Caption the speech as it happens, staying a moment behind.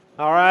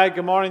All right,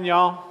 good morning,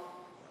 y'all.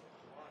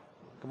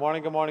 Good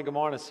morning, good morning, good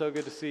morning. It's so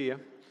good to see you.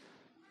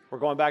 We're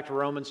going back to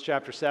Romans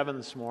chapter 7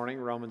 this morning,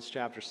 Romans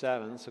chapter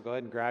 7. So go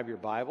ahead and grab your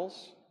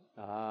Bibles,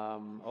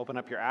 open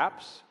up your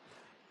apps,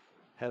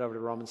 head over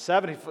to Romans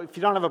 7. If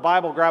you don't have a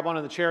Bible, grab one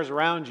of the chairs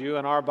around you.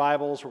 In our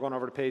Bibles, we're going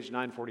over to page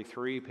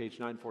 943. Page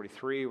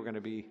 943, we're going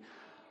to be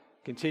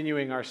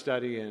continuing our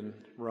study in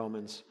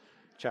Romans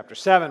chapter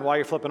 7. While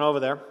you're flipping over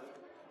there,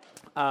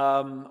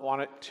 I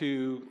wanted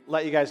to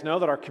let you guys know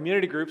that our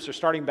community groups are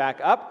starting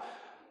back up.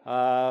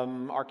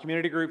 Our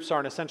community groups are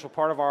an essential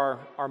part of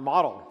our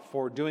model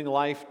for doing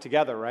life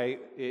together,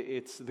 right?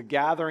 It's the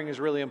gathering is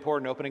really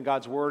important. Opening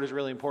God's Word is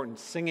really important.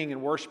 Singing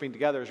and worshiping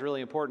together is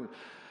really important.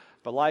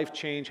 But life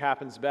change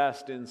happens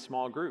best in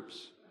small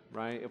groups,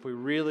 right? If we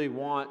really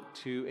want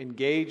to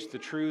engage the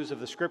truths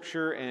of the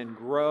Scripture and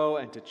grow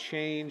and to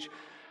change,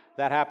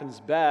 that happens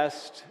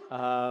best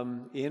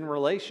in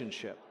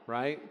relationship,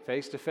 right?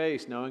 Face to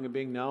face, knowing and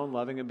being known,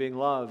 loving and being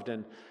loved,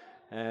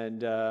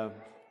 and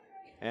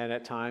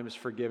at times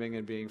forgiving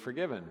and being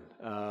forgiven.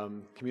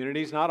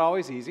 Community is not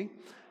always easy,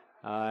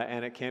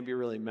 and it can be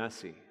really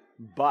messy,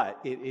 but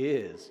it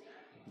is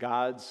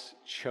God's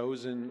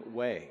chosen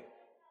way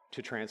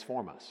to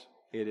transform us.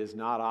 It is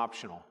not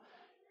optional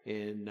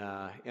in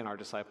our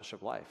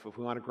discipleship life. If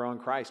we want to grow in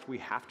Christ, we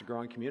have to grow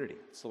in community.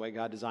 It's the way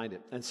God designed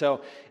it. And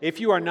so if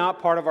you are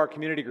not part of our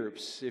community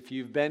groups, if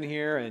you've been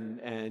here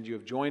and you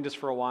have joined us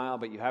for a while,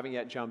 but you haven't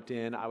yet jumped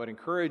in, I would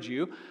encourage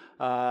you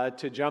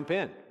to jump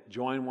in.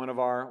 Join one of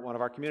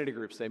our community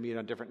groups. They meet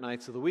on different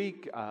nights of the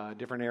week,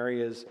 different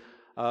areas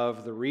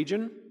of the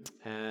region.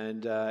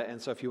 And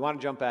so if you want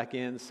to jump back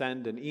in,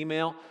 send an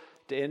email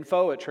to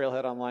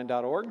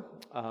info@trailheadonline.org,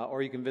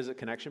 or you can visit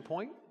Connection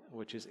Point,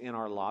 which is in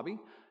our lobby,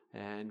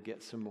 and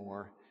get some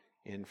more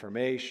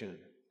information.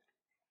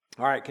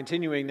 All right,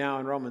 continuing now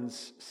in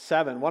Romans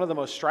 7. One of the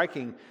most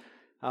striking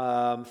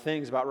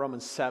things about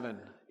Romans 7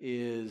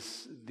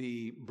 is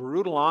the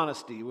brutal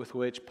honesty with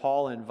which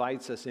Paul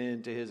invites us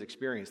into his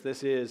experience.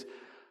 This is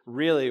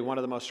really one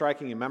of the most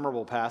striking and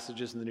memorable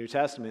passages in the New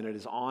Testament. It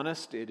is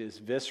honest, it is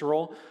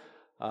visceral,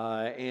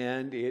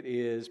 and it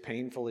is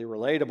painfully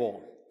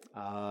relatable.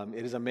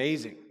 It is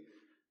amazing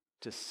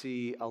to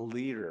see a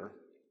leader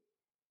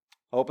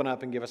open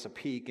up and give us a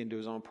peek into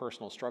his own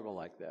personal struggle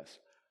like this.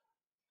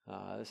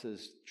 This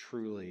is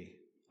truly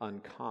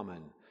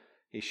uncommon.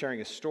 He's sharing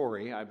his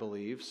story, I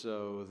believe,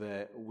 so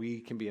that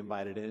we can be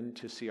invited in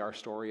to see our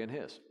story and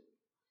his.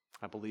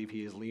 I believe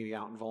he is leading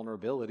out in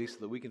vulnerability so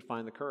that we can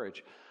find the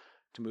courage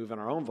to move in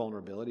our own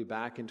vulnerability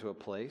back into a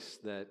place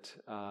that,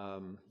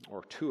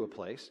 or to a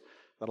place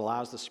that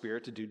allows the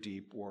Spirit to do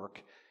deep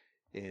work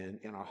in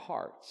our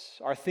hearts.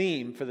 Our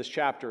theme for this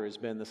chapter has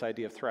been this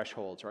idea of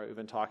thresholds, right? We've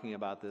been talking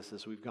about this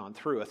as we've gone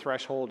through. A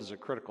threshold is a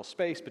critical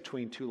space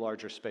between two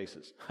larger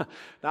spaces.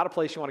 Not a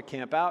place you want to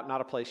camp out, not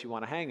a place you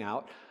want to hang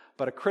out,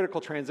 but a critical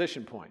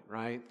transition point,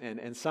 right?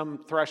 And some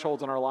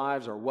thresholds in our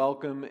lives are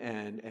welcome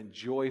and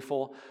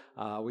joyful.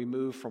 We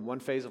move from one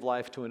phase of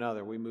life to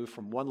another. We move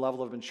from one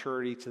level of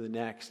maturity to the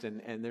next,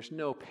 and there's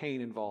no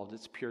pain involved.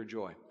 It's pure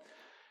joy.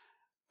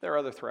 There are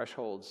other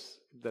thresholds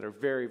that are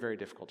very, very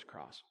difficult to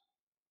cross.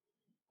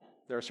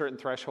 There are certain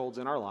thresholds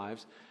in our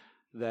lives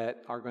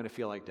that are going to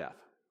feel like death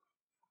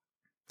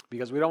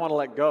because we don't want to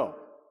let go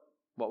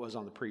what was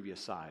on the previous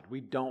side.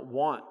 We don't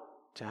want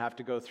to have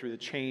to go through the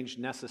change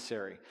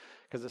necessary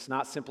because it's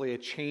not simply a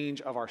change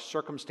of our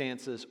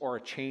circumstances or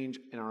a change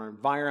in our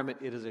environment.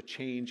 It is a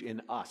change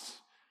in us.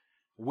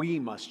 We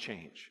must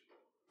change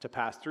to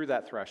pass through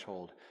that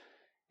threshold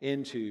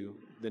into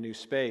the new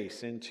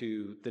space,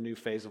 into the new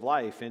phase of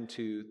life,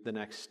 into the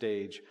next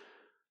stage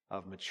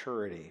of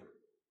maturity.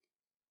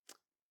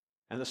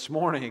 And this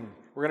morning,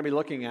 we're going to be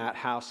looking at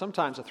how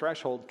sometimes a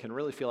threshold can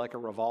really feel like a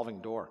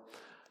revolving door.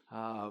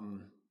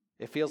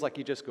 It feels like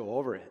you just go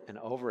over it and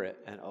over it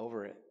and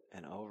over it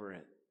and over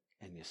it,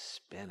 and you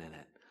spin in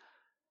it,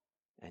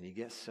 and you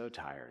get so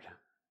tired.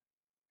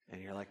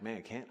 And you're like,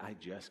 man, can't I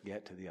just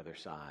get to the other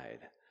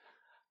side?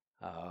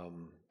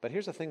 But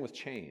here's the thing with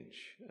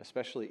change,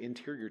 especially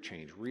interior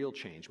change, real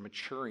change,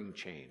 maturing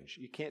change.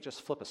 You can't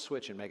just flip a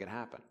switch and make it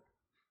happen.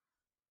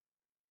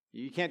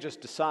 You can't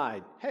just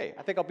decide, hey,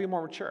 I think I'll be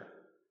more mature.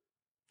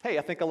 Hey,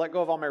 I think I'll let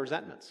go of all my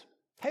resentments.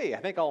 Hey, I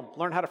think I'll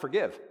learn how to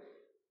forgive.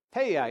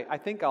 Hey, I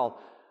think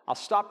I'll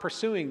stop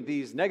pursuing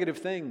these negative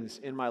things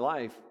in my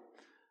life.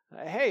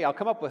 Hey,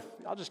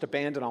 I'll just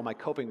abandon all my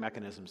coping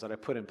mechanisms that I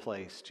put in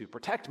place to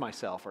protect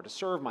myself or to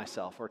serve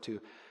myself or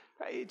to,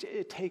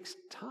 it takes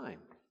time.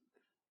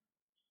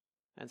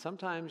 And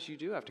sometimes you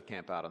do have to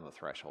camp out on the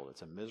threshold.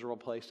 It's a miserable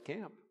place to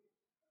camp.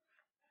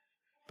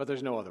 But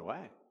there's no other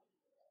way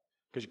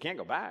because you can't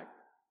go back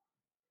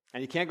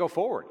and you can't go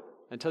forward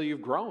until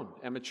you've grown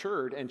and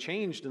matured and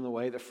changed in the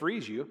way that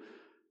frees you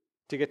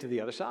to get to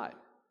the other side.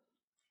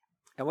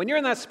 And when you're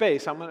in that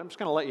space, I'm just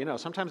going to let you know,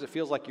 sometimes it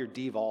feels like you're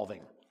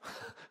devolving.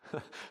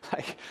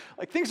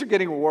 like things are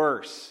getting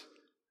worse.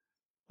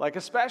 Like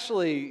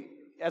especially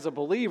as a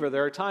believer,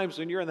 there are times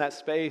when you're in that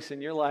space and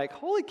you're like,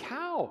 holy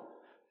cow,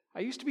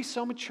 I used to be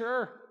so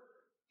mature.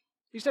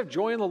 I used to have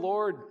joy in the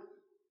Lord.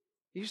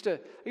 I used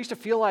to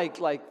feel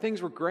like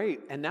things were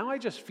great, and now I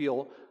just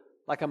feel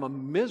like I'm a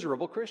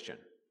miserable Christian.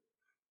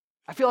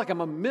 I feel like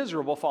I'm a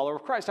miserable follower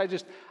of Christ.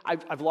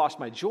 I've lost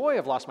my joy.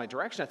 I've lost my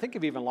direction. I think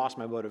I've even lost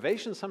my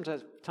motivation.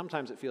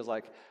 Sometimes it feels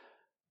like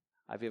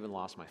I've even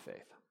lost my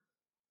faith.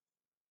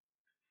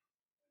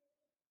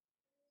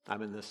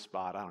 I'm in this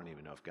spot. I don't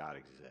even know if God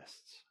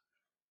exists.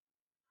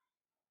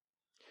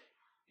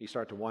 You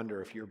start to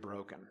wonder if you're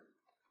broken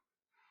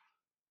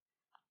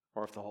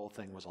or if the whole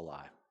thing was a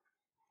lie.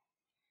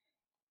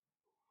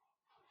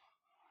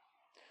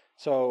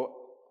 So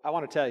I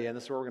want to tell you, and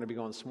this is where we're going to be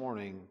going this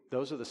morning,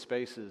 those are the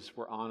spaces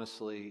where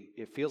honestly,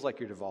 it feels like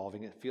you're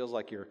devolving. It feels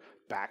like you're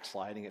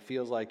backsliding. It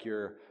feels like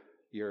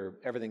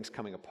everything's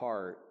coming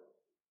apart.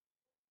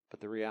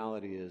 But the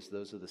reality is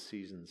those are the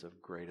seasons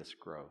of greatest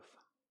growth.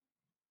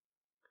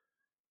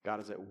 God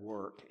is at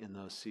work in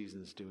those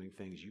seasons doing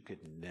things you could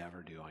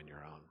never do on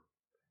your own.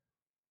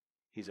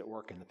 He's at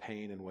work in the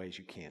pain in ways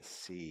you can't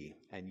see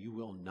and you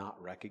will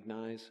not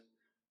recognize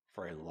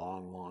for a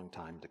long, long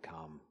time to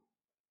come.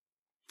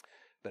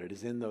 But it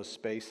is in those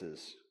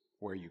spaces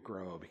where you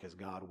grow because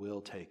God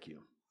will take you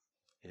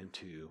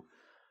into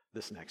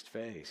this next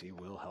phase. He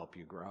will help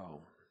you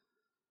grow.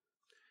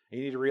 And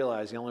you need to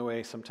realize the only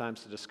way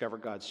sometimes to discover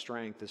God's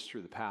strength is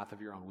through the path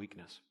of your own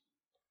weakness.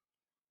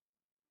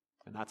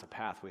 And that's a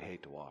path we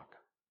hate to walk.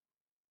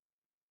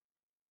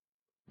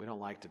 We don't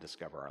like to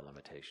discover our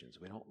limitations.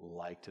 We don't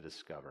like to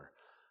discover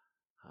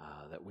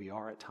that we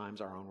are at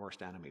times our own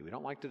worst enemy. We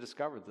don't like to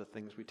discover that the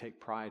things we take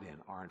pride in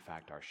are in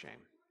fact our shame.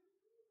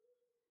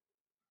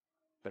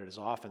 But it is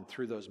often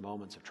through those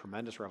moments of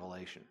tremendous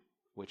revelation,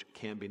 which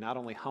can be not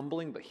only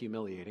humbling but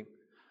humiliating,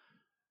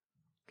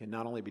 can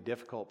not only be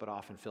difficult but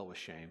often filled with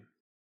shame,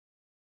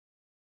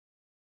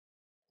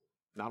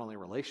 not only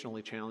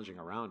relationally challenging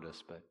around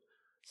us, but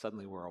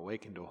suddenly we're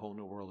awakened to a whole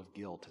new world of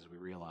guilt as we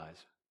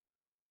realize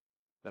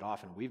that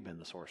often we've been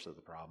the source of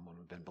the problem when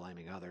we've been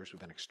blaming others, we've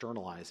been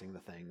externalizing the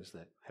things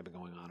that have been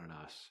going on in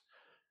us.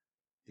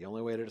 The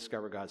only way to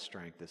discover God's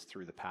strength is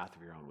through the path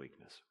of your own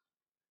weakness.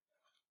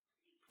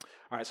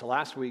 All right, so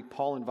last week,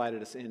 Paul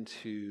invited us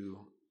into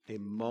a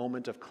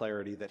moment of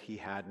clarity that he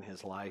had in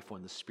his life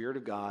when the Spirit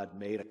of God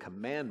made a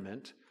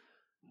commandment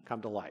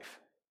come to life,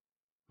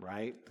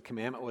 right? The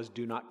commandment was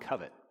do not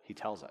covet, he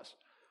tells us,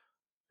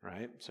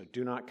 right? So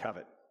do not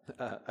covet.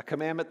 A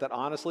commandment that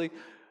honestly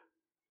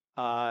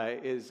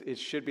it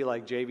should be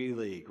like JV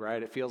League,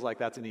 right? It feels like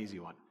that's an easy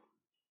one,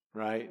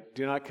 right?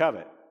 Do not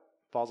covet.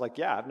 Paul's like,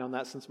 yeah, I've known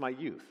that since my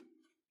youth.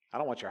 I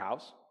don't want your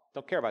house.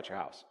 Don't care about your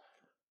house,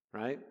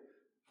 right?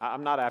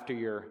 I'm not after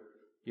your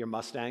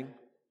Mustang,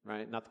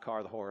 right? Not the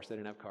car, the horse. They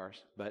didn't have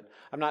cars. But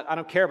I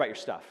don't care about your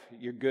stuff,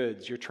 your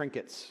goods, your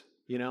trinkets,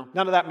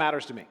 None of that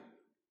matters to me,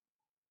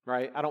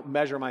 right? I don't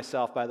measure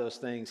myself by those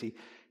things. He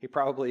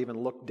probably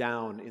even looked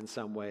down in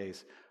some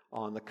ways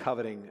on the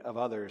coveting of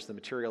others, the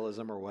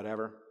materialism or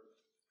whatever.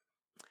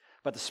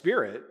 But the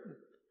Spirit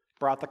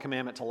brought the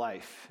commandment to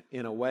life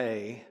in a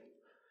way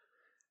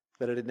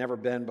that it had never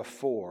been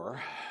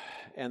before.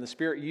 And the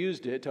Spirit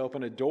used it to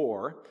open a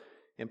door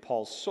in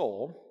Paul's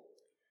soul.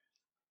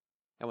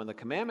 And when the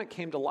commandment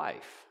came to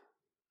life,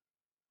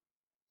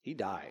 he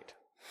died.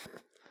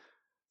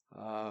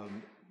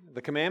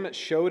 The commandment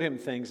showed him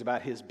things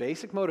about his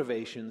basic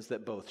motivations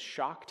that both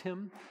shocked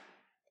him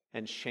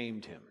and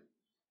shamed him.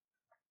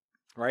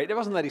 Right? It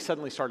wasn't that he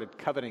suddenly started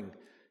coveting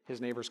his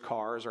neighbor's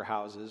cars or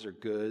houses or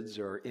goods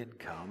or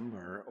income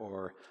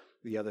or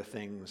the other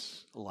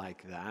things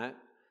like that.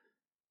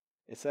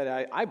 It's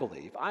that I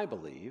believe,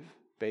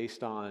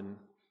 based on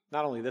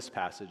not only this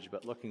passage,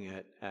 but looking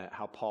at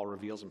how Paul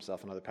reveals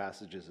himself in other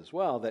passages as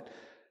well, that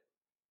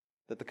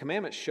the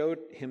commandment showed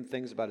him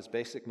things about his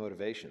basic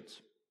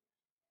motivations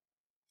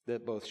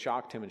that both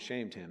shocked him and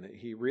shamed him.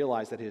 He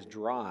realized that his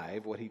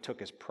drive, what he took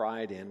his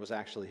pride in, was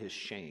actually his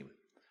shame.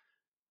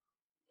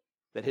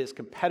 That his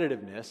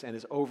competitiveness and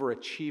his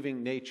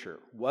overachieving nature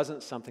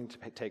wasn't something to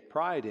take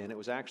pride in. It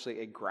was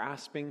actually a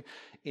grasping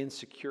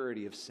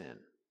insecurity of sin.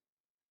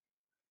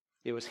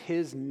 It was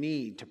his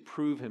need to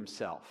prove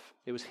himself.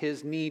 It was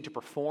his need to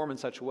perform in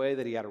such a way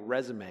that he had a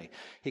resume.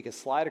 He could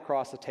slide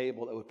across the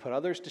table that would put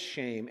others to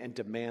shame and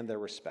demand their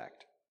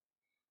respect.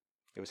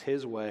 It was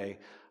his way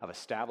of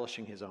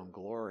establishing his own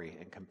glory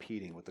and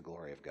competing with the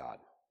glory of God.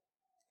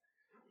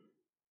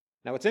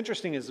 Now, what's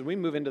interesting is as we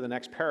move into the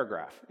next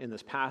paragraph in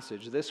this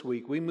passage, this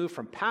week, we move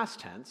from past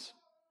tense.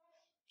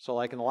 So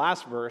like in the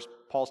last verse,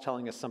 Paul's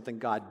telling us something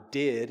God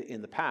did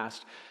in the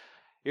past.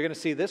 You're going to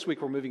see this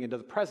week we're moving into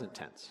the present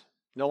tense.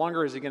 No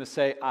longer is he going to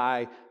say,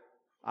 I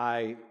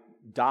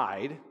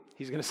died.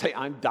 He's going to say,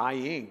 I'm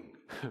dying.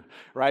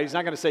 Right? He's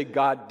not going to say,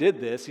 God did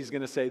this. He's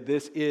going to say,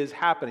 this is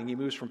happening. He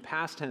moves from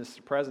past tense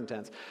to present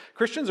tense.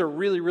 Christians are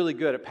really, really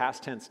good at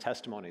past tense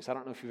testimonies. I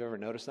don't know if you've ever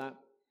noticed that.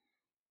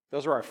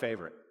 Those are our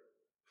favorite.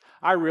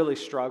 I really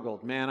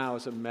struggled. Man, I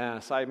was a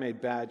mess. I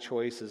made bad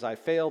choices. I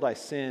failed. I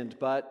sinned.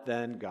 But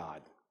then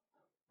God.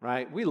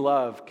 Right? We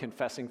love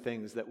confessing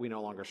things that we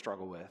no longer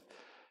struggle with.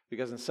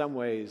 Because in some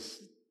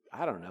ways,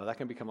 I don't know, that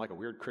can become like a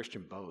weird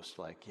Christian boast.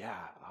 Like, yeah,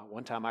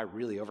 one time I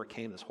really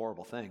overcame this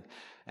horrible thing,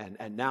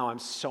 and now I'm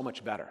so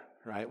much better,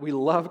 right? We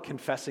love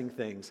confessing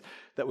things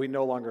that we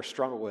no longer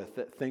struggle with,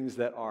 that things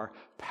that are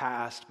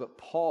past, but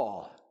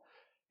Paul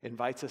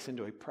invites us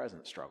into a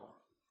present struggle.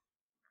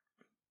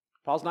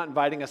 Paul's not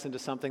inviting us into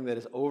something that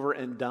is over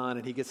and done,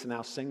 and he gets to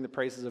now sing the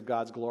praises of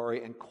God's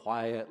glory and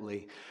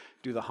quietly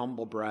do the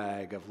humble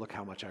brag of, look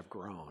how much I've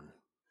grown.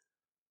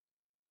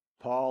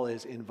 Paul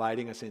is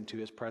inviting us into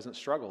his present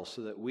struggle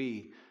so that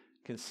we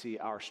can see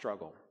our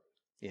struggle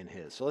in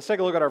his. So let's take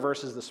a look at our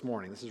verses this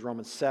morning. This is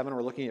Romans 7.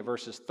 We're looking at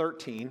verses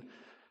 13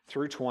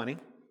 through 20.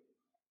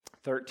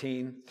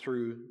 13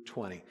 through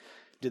 20.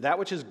 Did that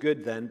which is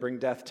good then bring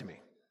death to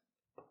me?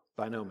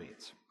 By no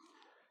means.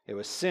 It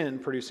was sin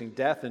producing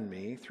death in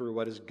me through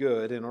what is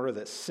good, in order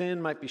that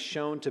sin might be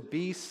shown to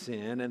be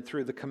sin, and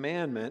through the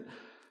commandment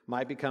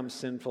might become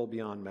sinful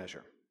beyond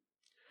measure.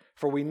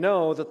 For we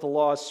know that the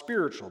law is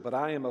spiritual, but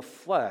I am of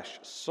flesh,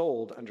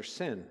 sold under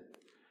sin.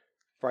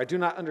 For I do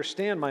not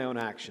understand my own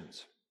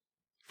actions.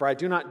 For I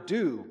do not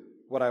do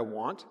what I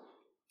want,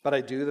 but I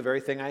do the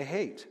very thing I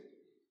hate.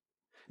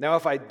 Now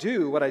if I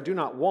do what I do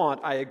not want,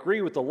 I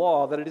agree with the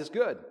law that it is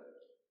good.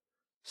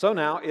 So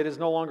now it is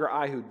no longer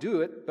I who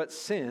do it, but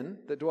sin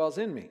that dwells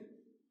in me.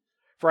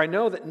 For I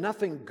know that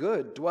nothing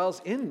good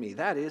dwells in me,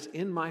 that is,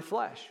 in my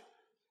flesh.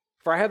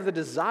 For I have the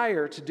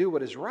desire to do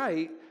what is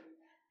right,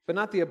 but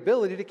not the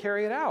ability to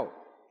carry it out.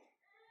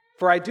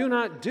 For I do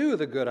not do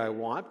the good I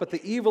want, but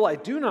the evil I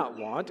do not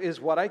want is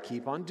what I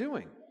keep on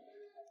doing.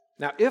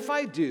 Now, if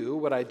I do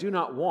what I do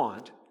not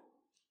want,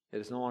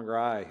 it is no longer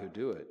I who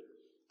do it,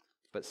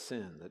 but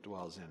sin that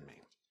dwells in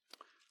me.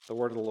 The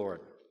word of the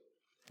Lord.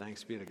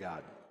 Thanks be to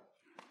God.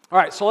 All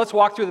right, so let's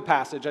walk through the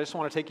passage. I just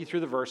want to take you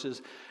through the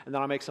verses, and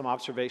then I'll make some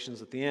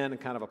observations at the end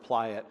and kind of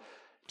apply it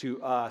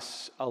to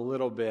us a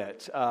little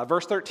bit.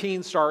 Verse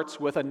 13 starts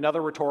with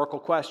another rhetorical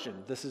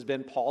question. This has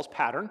been Paul's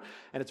pattern,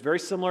 and it's very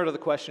similar to the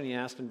question he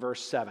asked in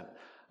verse 7.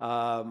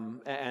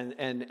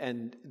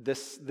 And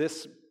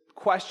this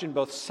question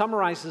both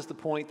summarizes the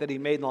point that he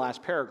made in the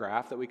last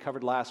paragraph that we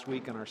covered last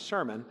week in our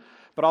sermon,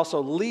 but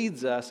also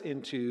leads us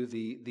into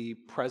the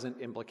present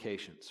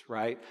implications,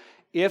 right?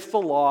 If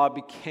the law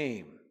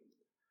became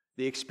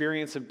the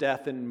experience of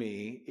death in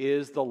me,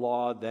 is the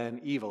law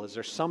then evil? Is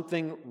there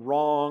something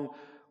wrong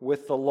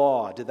with the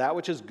law? Did that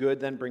which is good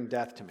then bring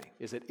death to me?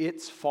 Is it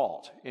its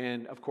fault?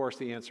 And of course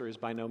the answer is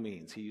by no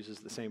means. He uses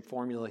the same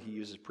formula he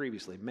uses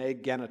previously. Me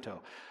genoito.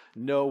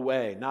 No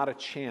way, not a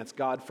chance,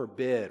 God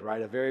forbid,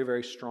 right? A very,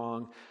 very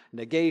strong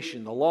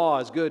negation. The law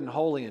is good and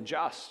holy and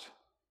just.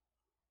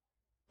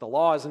 The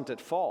law isn't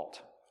at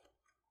fault.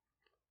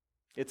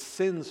 It's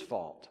sin's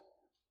fault.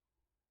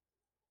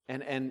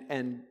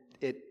 And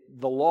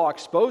the law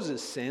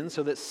exposes sin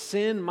so that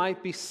sin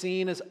might be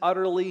seen as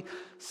utterly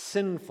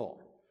sinful.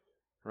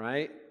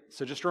 Right?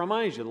 So just to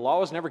remind you, the law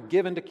was never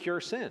given to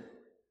cure sin.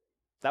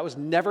 That was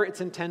never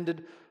its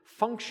intended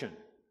function.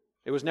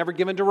 It was never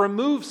given to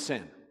remove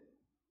sin.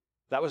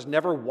 That was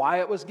never why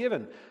it was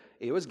given.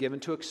 It was given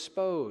to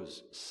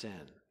expose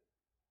sin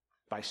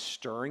by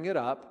stirring it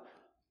up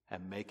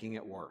and making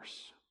it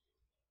worse.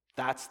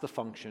 That's the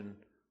function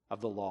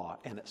of the law,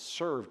 and it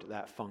served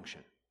that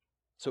function.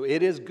 So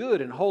it is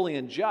good and holy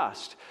and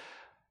just.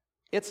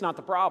 It's not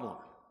the problem.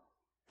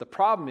 The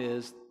problem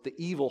is the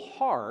evil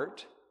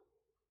heart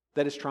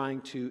that is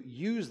trying to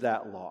use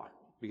that law,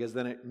 because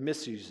then it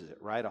misuses it,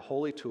 right? A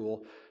holy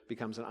tool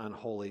becomes an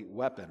unholy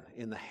weapon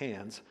in the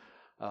hands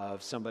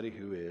of somebody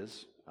who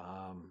is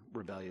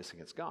rebellious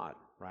against God,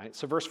 right?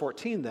 So verse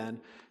 14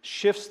 then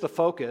shifts the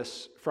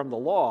focus from the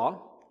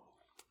law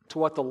to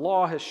what the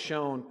law has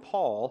shown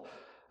Paul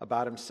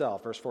about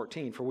himself. Verse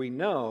 14, for we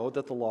know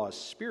that the law is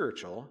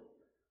spiritual,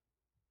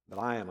 but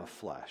I am of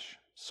flesh,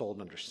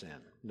 sold under sin.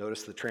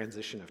 Notice the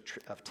transition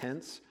of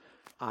tense.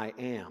 I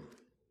am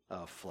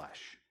of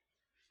flesh.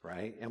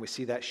 Right? And we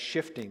see that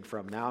shifting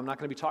from now I'm not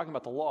going to be talking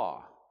about the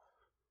law.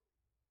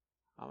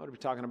 I'm going to be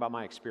talking about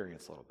my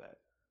experience a little bit.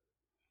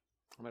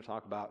 I'm going to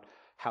talk about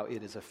how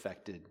it has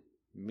affected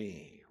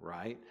me,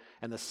 right?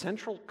 And the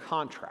central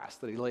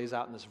contrast that he lays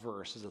out in this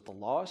verse is that the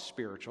law is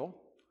spiritual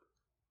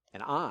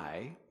and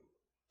I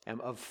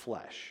am of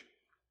flesh.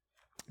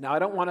 Now, I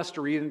don't want us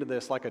to read into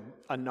this like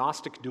a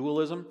Gnostic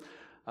dualism.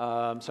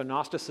 So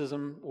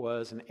Gnosticism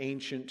was an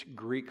ancient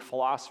Greek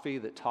philosophy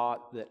that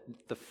taught that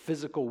the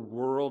physical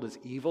world is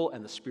evil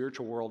and the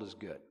spiritual world is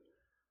good.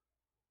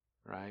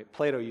 Right?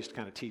 Plato used to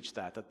kind of teach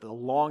that the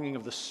longing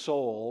of the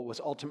soul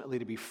was ultimately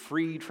to be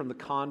freed from the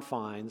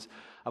confines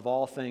of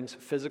all things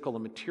physical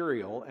and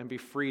material and be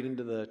freed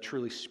into the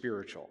truly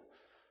spiritual.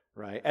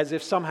 Right? As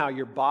if somehow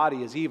your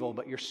body is evil,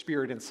 but your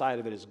spirit inside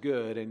of it is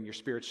good, and your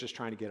spirit's just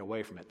trying to get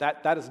away from it.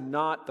 That is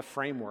not the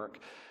framework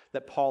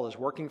that Paul is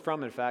working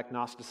from. In fact,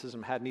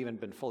 Gnosticism hadn't even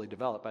been fully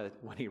developed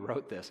when he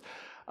wrote this.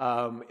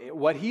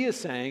 What he is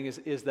saying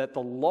is that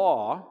the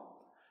law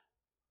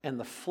and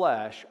the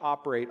flesh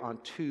operate on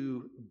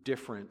two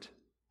different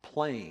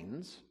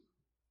planes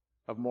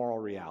of moral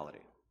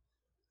reality.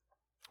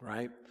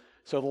 Right?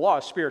 So the law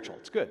is spiritual.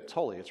 It's good. It's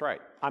holy. It's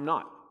right. I'm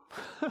not.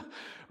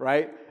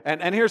 right?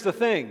 And here's the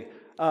thing.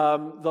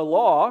 The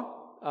law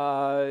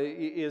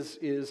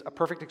is a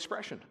perfect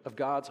expression of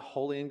God's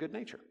holy and good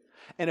nature.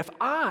 And if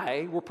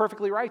I were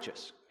perfectly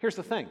righteous, here's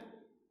the thing.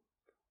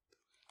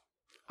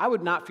 I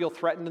would not feel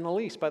threatened in the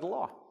least by the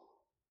law.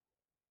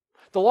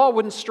 The law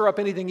wouldn't stir up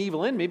anything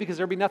evil in me because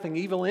there'd be nothing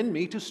evil in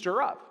me to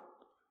stir up.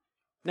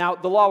 Now,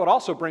 the law would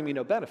also bring me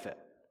no benefit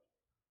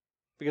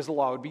because the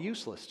law would be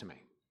useless to me.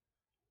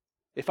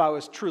 If I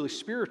was truly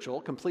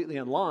spiritual, completely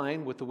in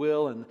line with the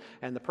will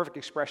and the perfect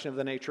expression of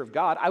the nature of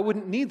God, I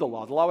wouldn't need the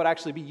law. The law would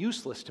actually be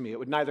useless to me. It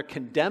would neither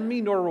condemn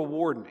me nor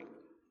reward me.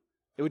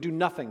 It would do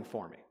nothing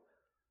for me.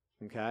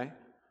 Okay?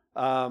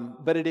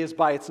 But it is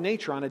by its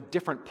nature on a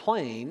different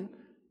plane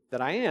that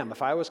I am.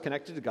 If I was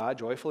connected to God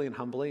joyfully and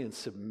humbly and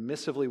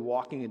submissively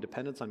walking in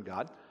dependence on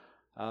God,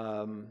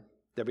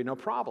 there'd be no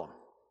problem.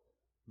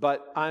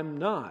 But I'm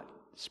not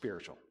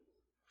spiritual.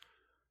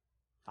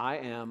 I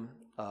am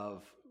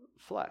of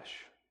flesh.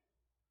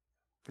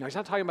 Now, he's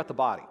not talking about the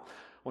body.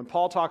 When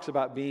Paul talks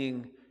about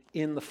being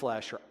in the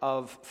flesh or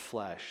of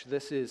flesh,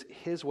 this is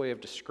his way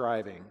of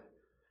describing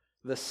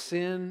the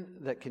sin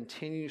that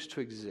continues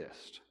to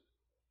exist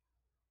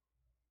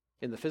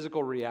in the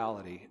physical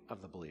reality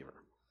of the believer.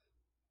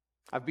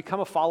 I've become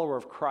a follower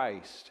of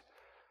Christ,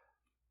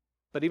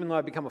 but even though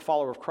I've become a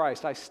follower of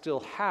Christ, I still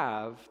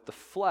have the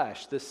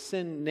flesh, this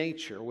sin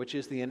nature, which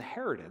is the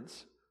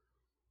inheritance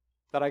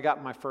that I got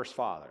in my first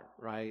father,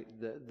 right?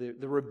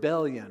 The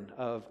rebellion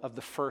of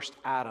the first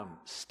Adam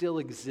still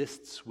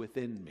exists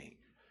within me.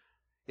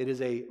 It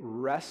is a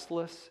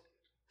restless,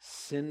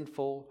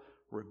 sinful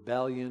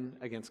rebellion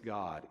against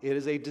God. It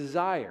is a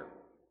desire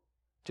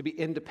to be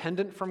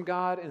independent from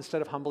God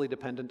instead of humbly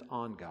dependent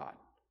on God.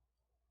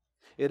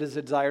 It is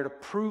a desire to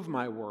prove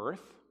my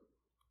worth,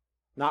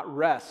 not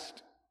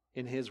rest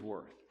in His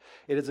worth.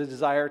 It is a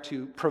desire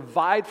to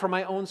provide for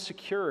my own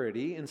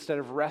security instead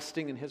of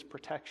resting in His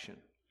protection.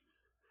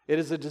 It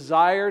is a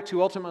desire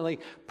to ultimately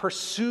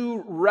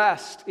pursue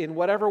rest in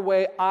whatever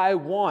way I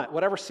want,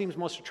 whatever seems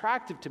most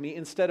attractive to me,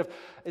 instead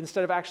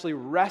of actually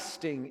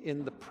resting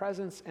in the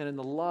presence and in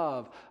the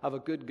love of a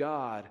good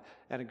God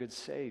and a good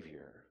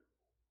Savior.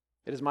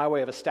 It is my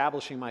way of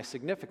establishing my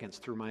significance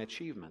through my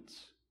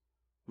achievements,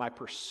 my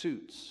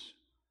pursuits,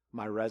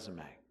 my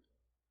resume,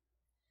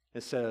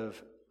 instead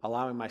of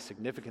allowing my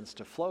significance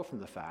to flow from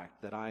the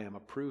fact that I am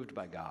approved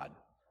by God,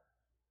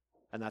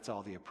 and that's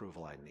all the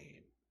approval I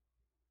need,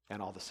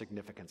 and all the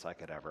significance I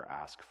could ever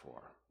ask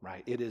for,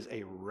 right? It is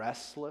a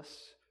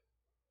restless,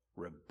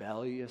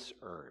 rebellious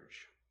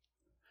urge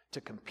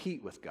to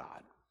compete with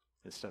God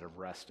instead of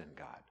rest in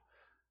God.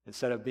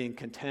 Instead of being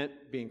content,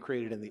 being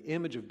created in the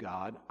image of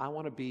God, I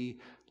want to be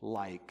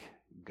like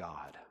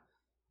God.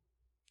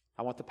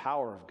 I want the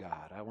power of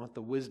God. I want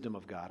the wisdom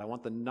of God. I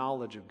want the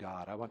knowledge of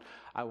God.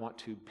 I want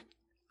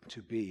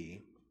to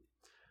be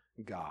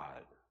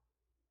God.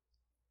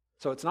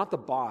 So it's not the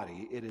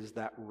body, it is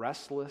that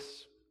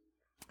restless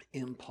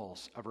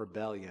impulse of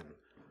rebellion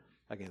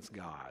against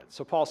God.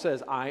 So Paul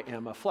says, I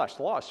am a flesh.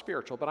 The law is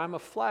spiritual, but I'm a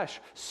flesh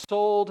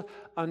sold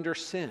under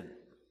sin.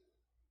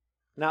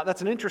 Now,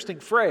 that's an interesting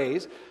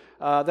phrase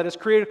that has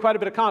created quite a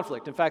bit of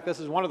conflict. In fact,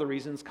 this is one of the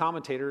reasons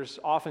commentators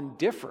often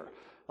differ.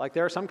 Like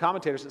there are some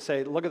commentators that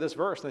say, look at this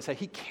verse, and they say,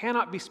 he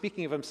cannot be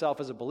speaking of himself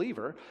as a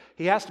believer.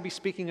 He has to be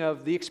speaking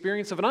of the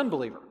experience of an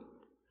unbeliever.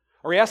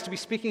 Or he has to be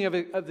speaking of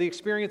the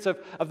experience of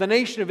the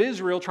nation of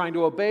Israel trying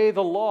to obey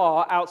the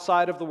law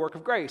outside of the work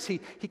of grace. He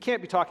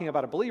can't be talking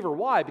about a believer.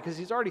 Why? Because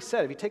he's already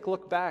said, if you take a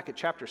look back at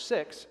chapter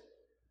 6,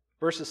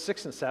 verses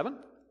 6 and 7,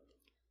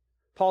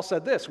 Paul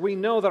said this, we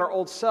know that our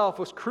old self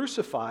was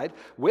crucified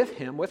with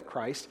him, with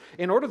Christ,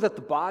 in order that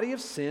the body of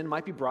sin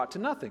might be brought to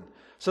nothing,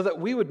 so that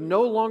we would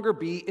no longer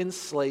be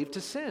enslaved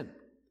to sin.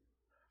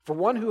 For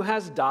one who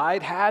has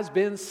died has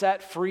been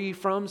set free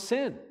from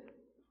sin.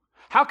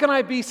 How can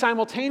I be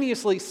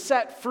simultaneously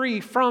set free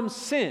from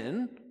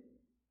sin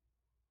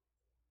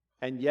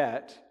and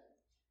yet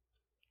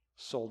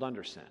sold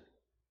under sin?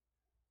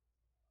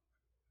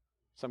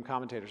 Some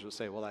commentators would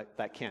say, well,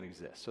 that can't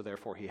exist, so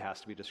therefore he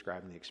has to be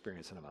describing the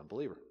experience of an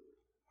unbeliever.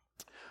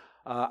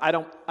 I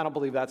don't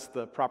believe that's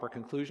the proper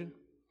conclusion.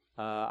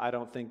 I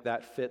don't think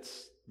that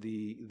fits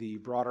the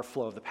broader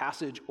flow of the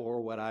passage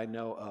or what I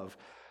know of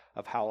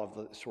how all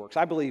of this works.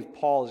 I believe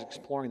Paul is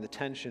exploring the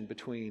tension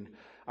between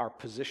our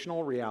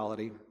positional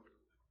reality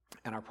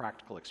and our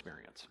practical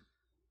experience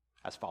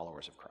as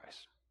followers of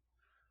Christ.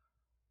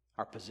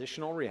 Our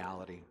positional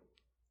reality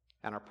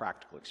and our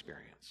practical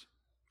experience.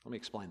 Let me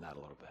explain that a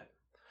little bit.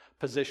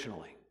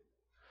 Positionally,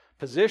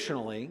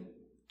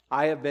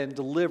 I have been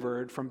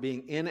delivered from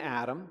being in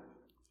Adam,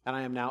 and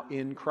I am now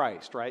in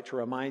Christ, right? To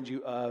remind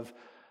you of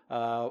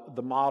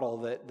the model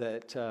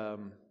that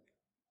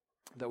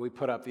we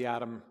put up, the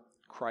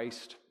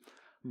Adam-Christ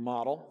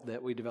model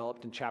that we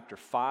developed in chapter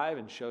 5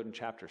 and showed in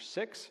chapter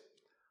 6.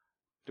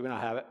 Do we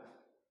not have it?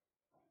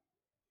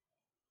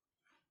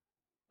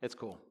 It's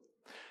cool.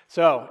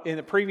 So, in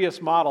the previous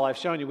model I've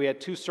shown you, we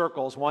had two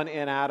circles, one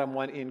in Adam,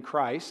 one in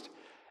Christ.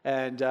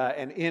 And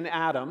in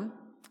Adam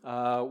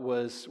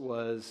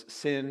was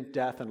sin,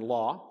 death, and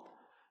law.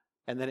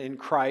 And then in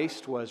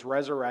Christ was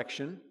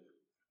resurrection,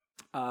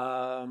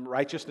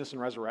 righteousness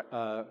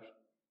and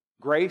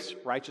grace,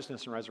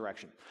 righteousness, and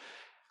resurrection.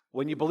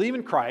 When you believe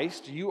in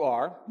Christ, you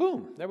are,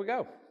 boom, there we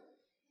go.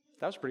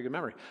 That was a pretty good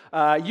memory.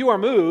 You are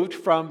moved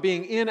from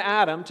being in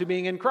Adam to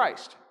being in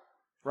Christ,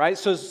 right?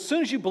 So as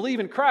soon as you believe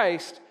in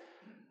Christ,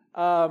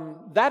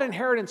 that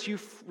inheritance you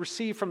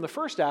received from the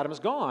first Adam is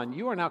gone.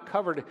 You are now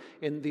covered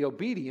in the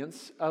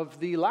obedience of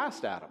the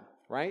last Adam,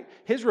 right?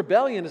 His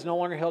rebellion is no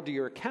longer held to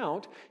your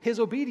account. His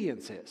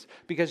obedience is.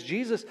 Because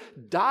Jesus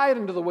died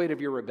under the weight of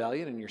your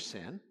rebellion and your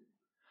sin.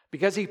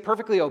 Because he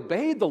perfectly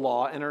obeyed the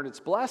law and earned its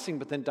blessing,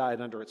 but then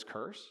died under its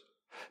curse.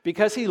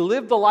 Because he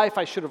lived the life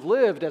I should have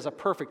lived as a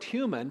perfect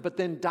human, but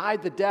then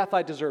died the death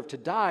I deserved to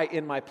die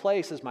in my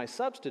place as my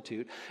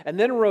substitute, and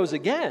then rose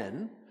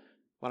again.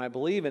 When I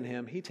believe in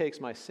him, he takes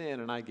my sin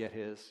and I get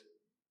his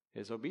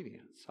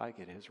obedience. I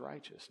get his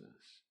righteousness.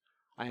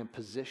 I am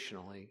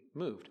positionally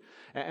moved.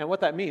 And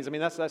what that means, I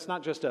mean, that's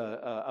not just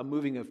a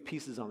moving of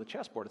pieces on the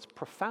chessboard. It's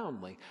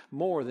profoundly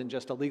more than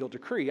just a legal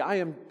decree. I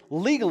am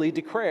legally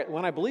declared,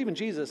 when I believe in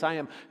Jesus, I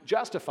am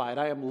justified.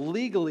 I am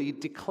legally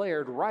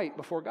declared right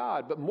before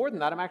God. But more than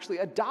that, I'm actually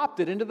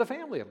adopted into the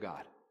family of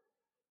God.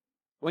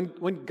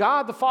 When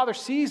God the Father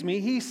sees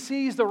me, he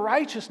sees the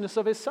righteousness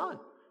of his Son.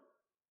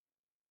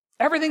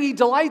 Everything he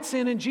delights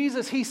in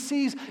Jesus, he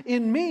sees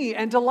in me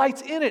and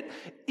delights in it.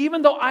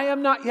 Even though I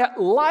am not yet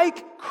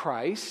like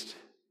Christ,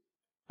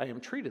 I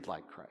am treated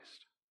like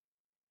Christ.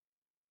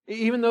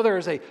 Even though there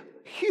is a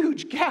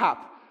huge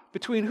gap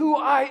between who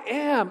I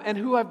am and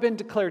who I've been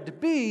declared to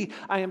be,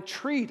 I am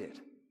treated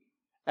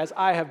as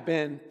I have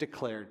been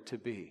declared to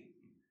be.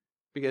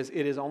 Because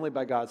it is only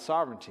by God's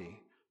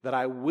sovereignty that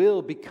I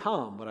will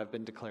become what I've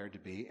been declared to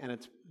be. And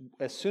it's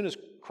as soon as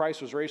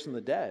Christ was raised from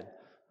the dead,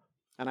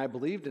 and I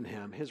believed in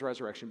him, his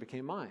resurrection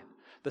became mine.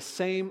 The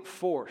same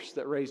force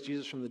that raised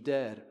Jesus from the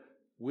dead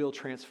will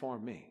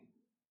transform me.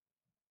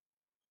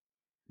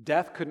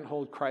 Death couldn't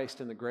hold Christ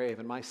in the grave,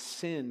 and my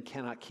sin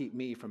cannot keep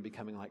me from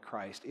becoming like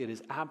Christ. It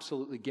is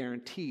absolutely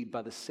guaranteed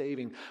by the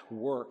saving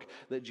work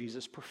that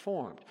Jesus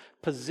performed.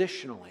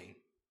 Positionally,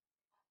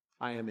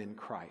 I am in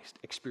Christ.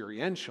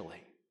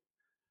 Experientially,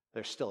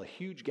 there's still a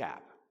huge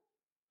gap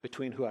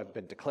between who I've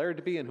been declared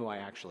to be and who I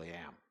actually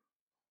am.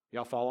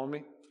 Y'all following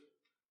me?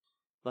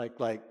 Like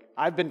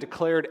I've been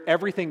declared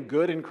everything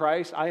good in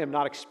Christ. I am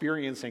not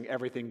experiencing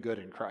everything good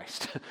in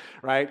Christ,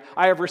 right?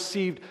 I have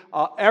received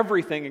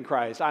everything in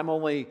Christ. I'm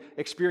only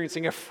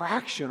experiencing a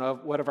fraction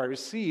of what I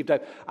received.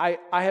 I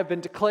have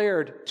been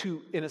declared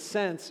to, in a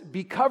sense,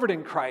 be covered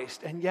in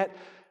Christ, and yet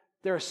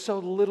there is so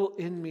little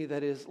in me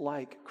that is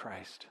like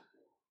Christ,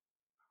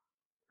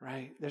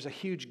 right? There's a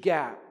huge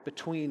gap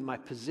between my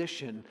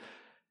position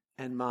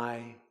and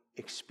my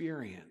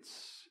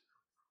experience.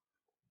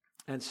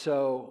 And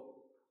so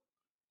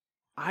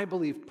I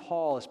believe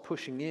Paul is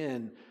pushing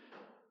in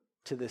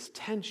to this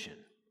tension,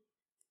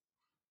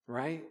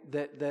 right?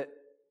 That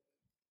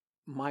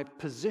my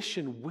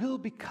position will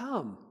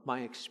become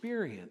my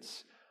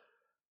experience,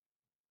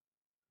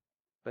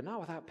 but not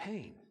without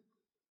pain.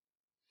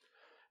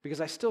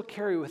 Because I still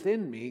carry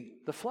within me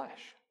the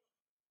flesh.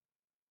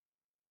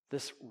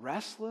 This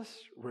restless,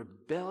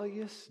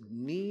 rebellious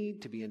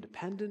need to be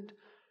independent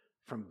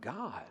from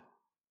God,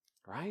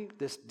 right?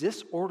 This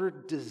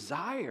disordered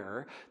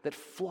desire that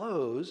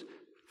flows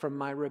from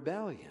my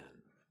rebellion.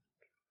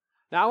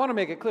 Now, I want to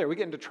make it clear, we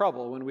get into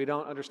trouble when we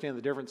don't understand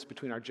the difference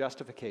between our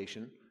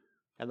justification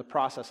and the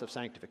process of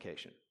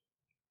sanctification,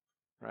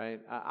 right?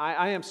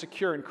 I am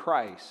secure in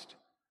Christ,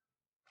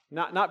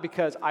 not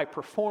because I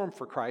perform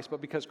for Christ,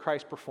 but because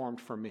Christ performed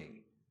for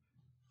me.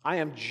 I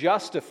am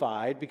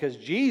justified because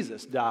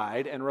Jesus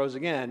died and rose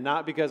again,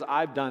 not because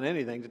I've done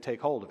anything to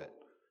take hold of it.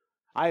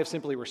 I have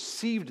simply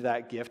received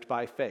that gift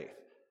by faith.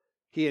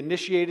 He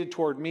initiated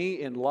toward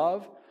me in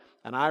love,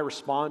 and I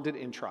responded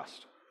in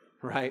trust,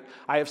 right?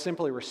 I have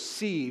simply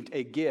received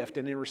a gift,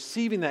 and in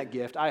receiving that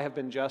gift, I have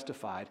been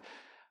justified.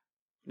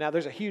 Now,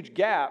 there's a huge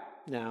gap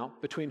now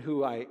between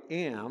who I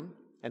am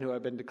and who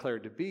I've been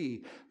declared to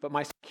be, but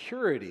my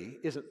security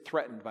isn't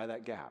threatened by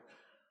that gap.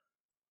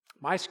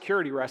 My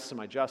security rests in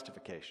my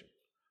justification.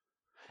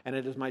 And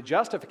it is my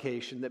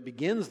justification that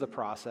begins the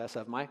process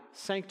of my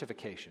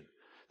sanctification,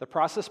 the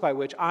process by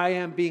which I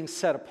am being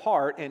set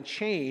apart and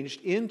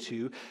changed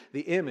into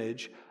the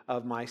image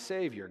of my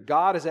Savior.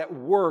 God is at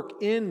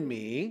work in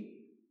me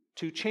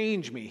to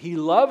change me. He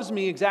loves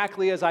me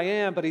exactly as I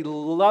am, but He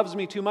loves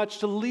me too much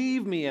to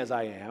leave me as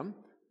I am.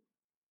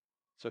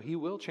 So He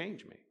will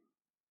change me.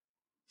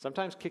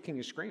 Sometimes kicking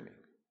and screaming.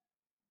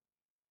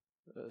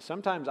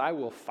 Sometimes I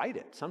will fight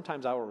it.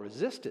 Sometimes I will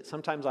resist it.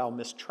 Sometimes I will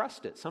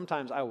mistrust it.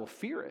 Sometimes I will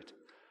fear it.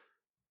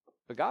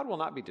 But God will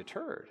not be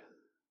deterred.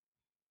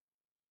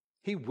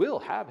 He will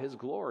have His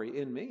glory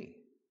in me.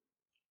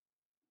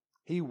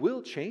 He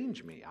will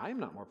change me. I am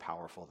not more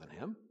powerful than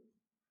Him.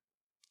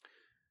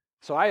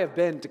 So I have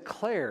been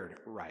declared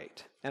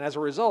right. And as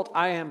a result,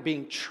 I am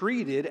being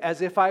treated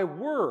as if I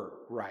were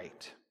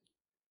right,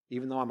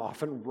 even though I'm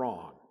often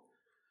wrong.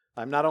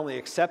 I'm not only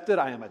accepted,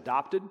 I am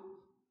adopted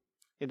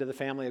into the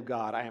family of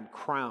God. I am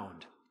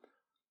crowned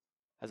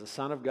as a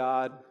son of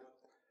God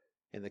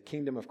in the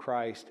kingdom of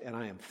Christ, and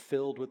I am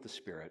filled with the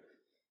Spirit.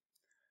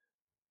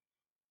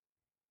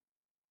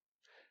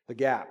 The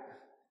gap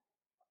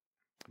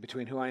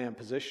between who I am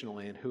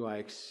positionally and who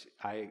I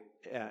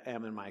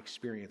am in my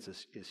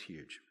experiences is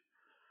huge.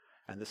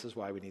 And this is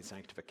why we need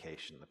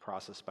sanctification, the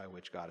process by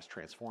which God is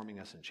transforming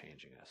us and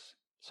changing us,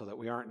 so that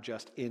we aren't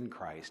just in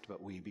Christ,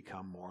 but we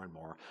become more and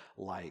more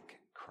like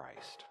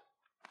Christ.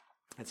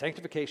 And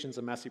sanctification is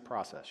a messy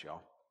process,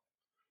 y'all.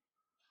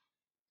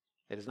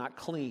 It is not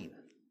clean.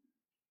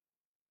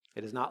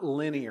 It is not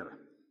linear.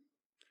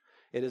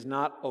 It is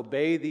not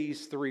obey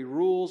these 3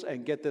 rules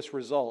and get this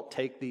result.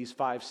 Take these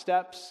 5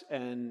 steps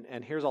and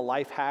here's a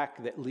life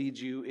hack that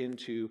leads you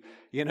into,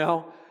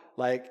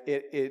 like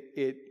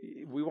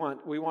we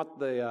want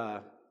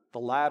the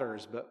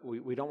ladders, but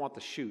we don't want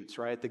the chutes,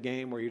 right? The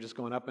game where you're just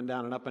going up and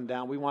down and up and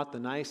down. We want the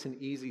nice and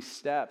easy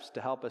steps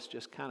to help us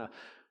just kind of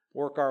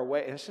work our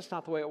way. And it's just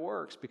not the way it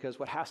works, because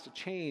what has to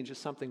change is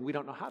something we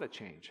don't know how to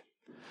change.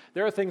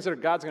 There are things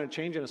that God's going to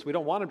change in us we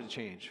don't want Him to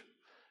change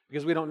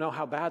because we don't know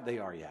how bad they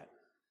are yet.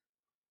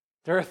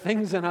 There are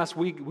things in us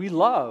we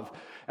love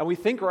and we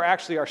think are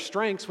actually our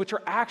strengths, which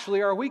are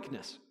actually our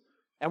weakness.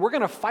 And we're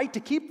going to fight to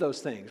keep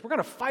those things. We're going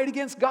to fight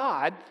against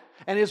God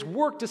and His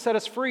work to set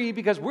us free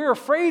because we're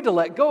afraid to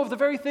let go of the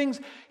very things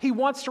He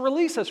wants to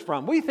release us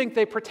from. We think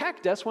they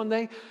protect us when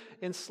they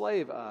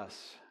enslave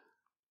us.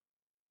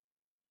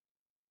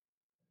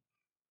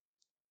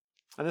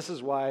 And this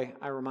is why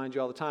I remind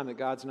you all the time that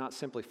God's not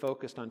simply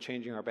focused on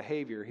changing our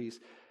behavior. He's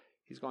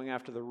going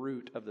after the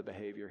root of the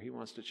behavior. He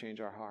wants to change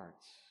our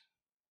hearts.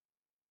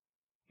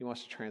 He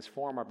wants to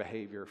transform our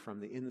behavior from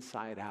the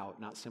inside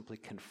out, not simply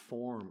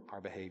conform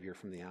our behavior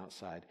from the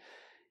outside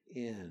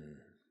in.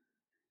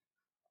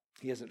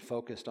 He isn't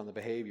focused on the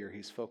behavior.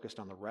 He's focused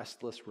on the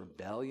restless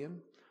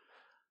rebellion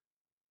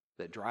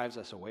that drives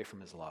us away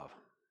from His love.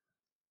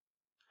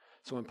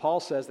 So when Paul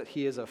says that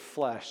he is of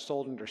flesh,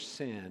 sold under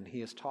sin,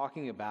 he is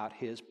talking about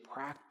his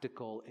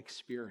practical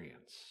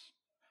experience,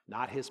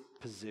 not his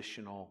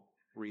positional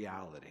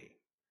reality.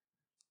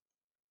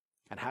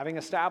 And having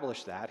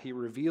established that, he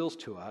reveals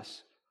to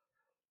us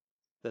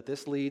that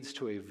this leads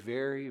to a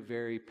very,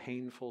 very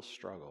painful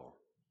struggle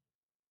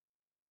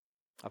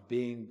of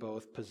being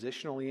both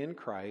positionally in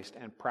Christ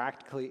and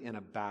practically in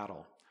a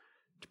battle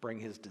to bring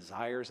his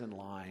desires in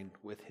line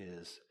with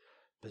his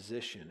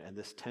position. And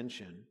this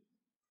tension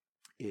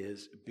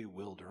is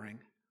bewildering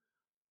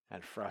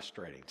and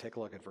frustrating. Take a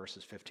look at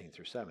verses 15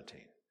 through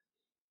 17.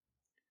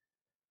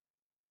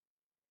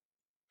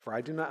 For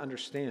I do not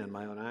understand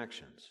my own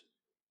actions.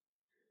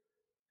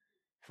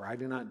 For I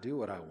do not do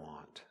what I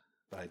want,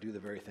 but I do the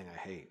very thing I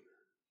hate.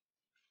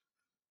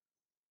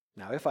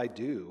 Now, if I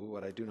do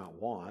what I do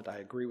not want, I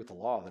agree with the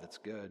law that it's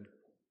good.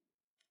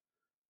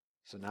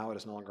 So now it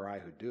is no longer I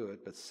who do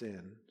it, but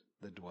sin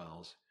that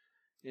dwells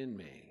in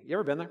me. You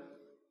ever been there?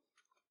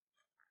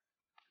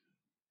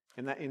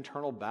 In that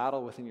internal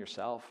battle within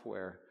yourself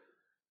where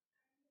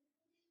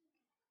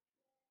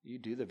you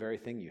do the very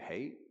thing you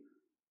hate?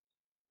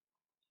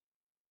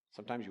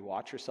 Sometimes you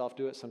watch yourself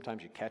do it.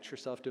 Sometimes you catch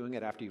yourself doing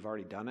it after you've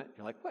already done it.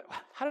 You're like, what?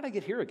 How did I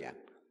get here again?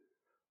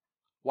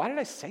 Why did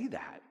I say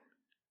that?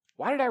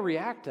 Why did I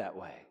react that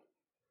way?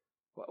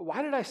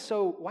 Why did I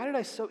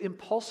so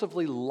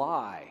impulsively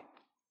lie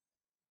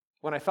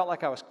when I felt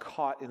like I was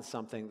caught in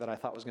something that I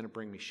thought was going to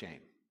bring me shame?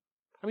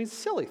 I mean,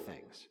 silly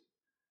things.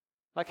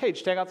 Like, hey, did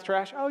you take out the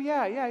trash? Oh,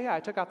 yeah, I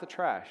took out the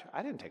trash.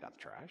 I didn't take out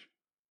the trash.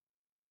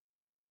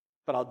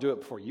 But I'll do it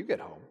before you get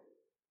home.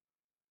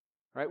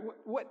 Right?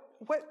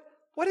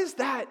 What is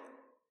that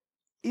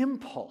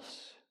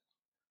impulse?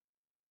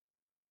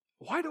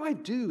 Why do I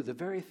do the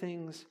very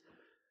things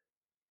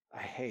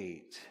I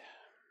hate?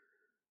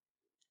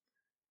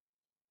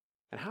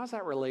 And how is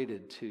that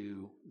related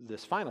to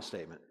this final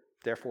statement?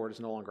 Therefore, it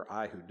is no longer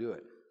I who do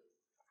it.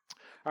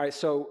 All right,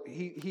 so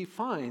he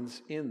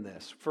finds in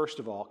this, first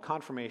of all,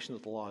 confirmation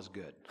that the law is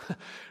good,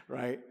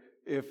 right?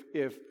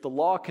 If the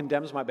law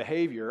condemns my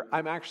behavior,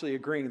 I'm actually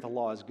agreeing that the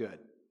law is good.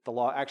 The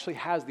law actually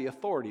has the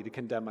authority to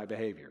condemn my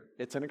behavior.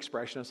 It's an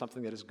expression of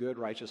something that is good,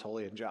 righteous,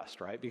 holy, and just,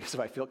 right? Because if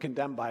I feel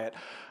condemned by it,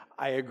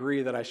 I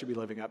agree that I should be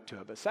living up to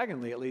it. But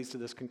secondly, it leads to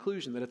this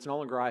conclusion that it's no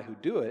longer I who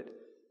do it,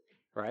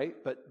 right?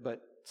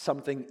 But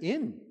something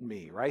in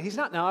me, right?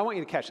 Now I want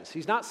you to catch this.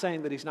 He's not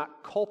saying that he's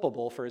not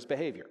culpable for his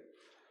behavior,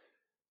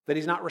 that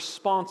he's not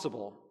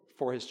responsible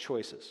for his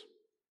choices.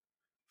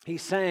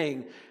 He's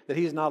saying that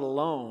he's not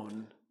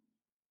alone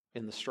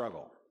in the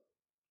struggle.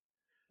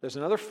 There's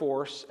another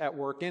force at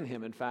work in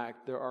him. In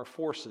fact, there are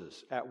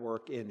forces at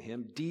work in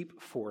him,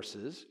 deep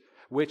forces,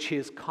 which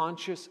his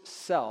conscious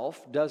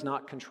self does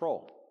not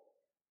control.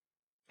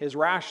 His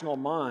rational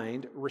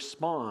mind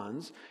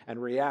responds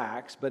and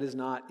reacts, but is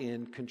not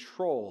in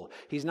control.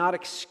 He's not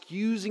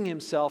excusing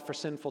himself for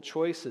sinful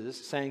choices,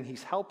 saying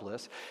he's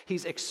helpless.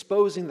 He's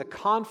exposing the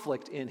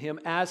conflict in him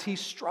as he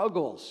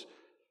struggles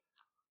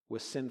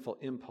with sinful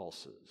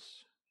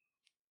impulses.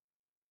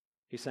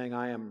 He's saying,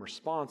 I am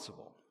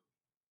responsible.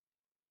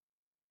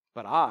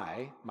 But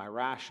I, my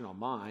rational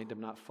mind,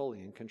 am not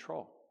fully in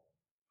control.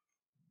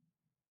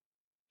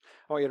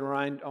 I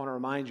want to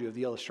remind you of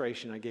the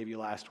illustration I gave you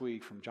last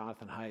week from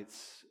Jonathan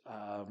Haidt's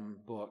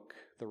book,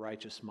 The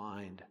Righteous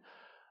Mind,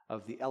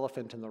 of the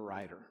elephant and the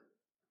rider.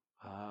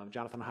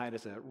 Jonathan Haidt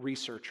is a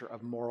researcher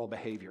of moral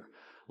behavior,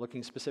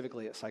 looking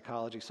specifically at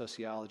psychology,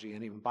 sociology,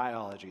 and even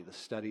biology, the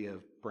study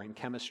of brain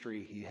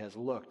chemistry. He has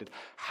looked at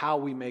how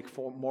we make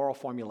moral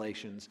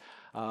formulations,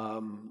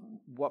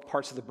 what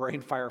parts of the brain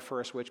fire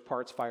first, which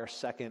parts fire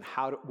second,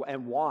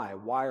 and why.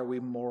 Why are we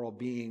moral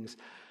beings?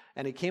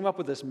 And he came up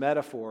with this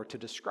metaphor to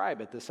describe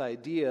it, this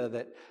idea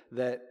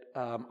that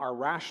our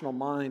rational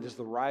mind is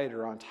the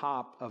rider on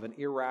top of an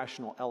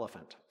irrational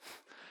elephant.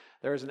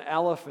 There's an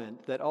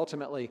elephant that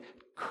ultimately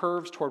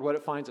curves toward what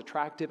it finds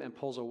attractive and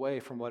pulls away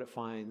from what it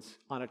finds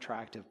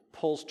unattractive,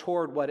 pulls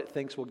toward what it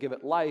thinks will give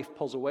it life,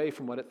 pulls away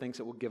from what it thinks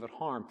it will give it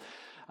harm,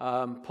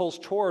 pulls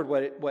toward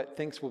what it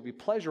thinks will be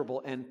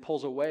pleasurable, and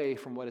pulls away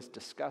from what is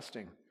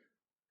disgusting.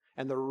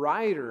 And the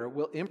rider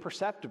will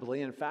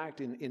imperceptibly, in fact,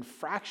 in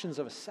fractions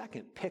of a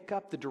second, pick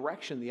up the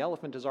direction the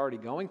elephant is already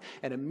going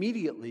and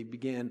immediately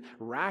begin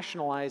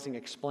rationalizing,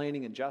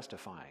 explaining, and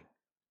justifying,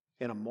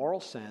 in a moral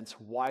sense,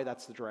 why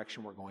that's the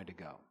direction we're going to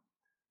go.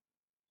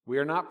 We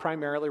are not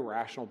primarily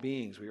rational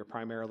beings. We are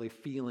primarily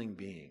feeling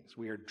beings.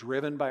 We are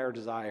driven by our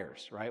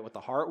desires, right? What the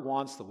heart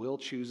wants, the will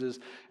chooses,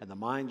 and the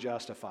mind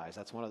justifies.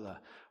 That's one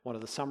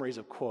of the summaries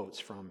of quotes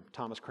from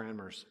Thomas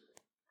Cranmer's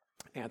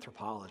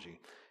Anthropology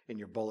in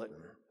your bulletin.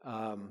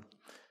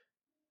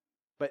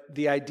 But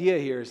the idea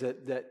here is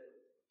that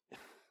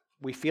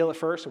we feel it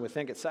first and we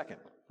think it second,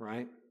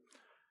 right?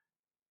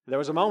 There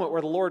was a moment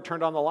where the Lord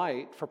turned on the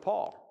light for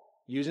Paul,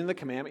 using the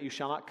commandment, you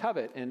shall not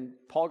covet, and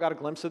Paul got a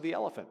glimpse of the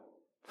elephant.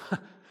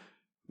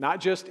 Not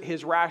just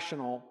his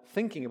rational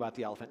thinking about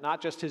the elephant,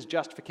 not just his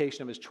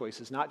justification of his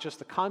choices, not just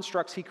the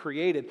constructs he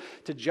created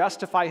to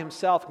justify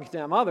himself and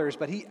condemn others,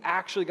 but he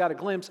actually got a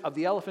glimpse of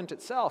the elephant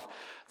itself.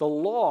 The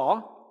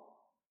law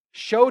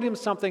showed him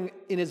something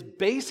in his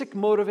basic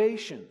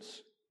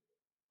motivations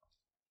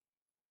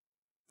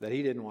that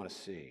he didn't want to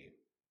see.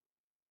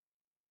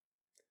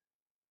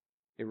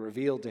 It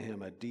revealed to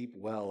him a deep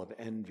well of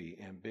envy,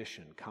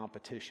 ambition,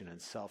 competition,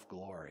 and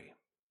self-glory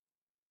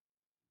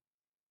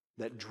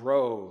that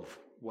drove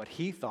what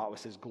he thought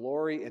was his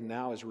glory and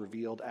now is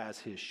revealed as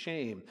his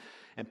shame.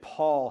 And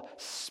Paul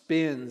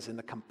spins in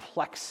the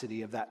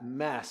complexity of that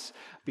mess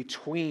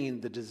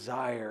between the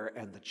desire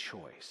and the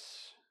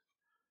choice,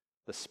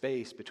 the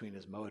space between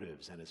his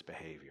motives and his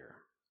behavior.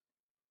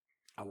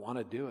 I want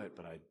to do it,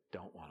 but I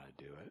don't want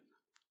to do it.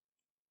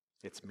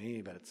 It's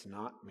me, but it's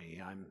not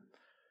me.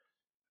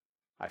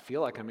 I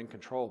feel like I'm in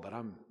control, but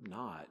I'm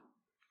not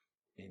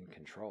in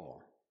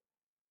control.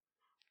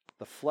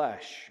 The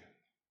flesh,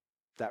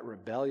 that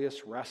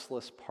rebellious,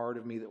 restless part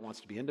of me that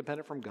wants to be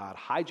independent from God,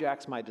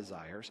 hijacks my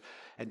desires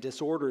and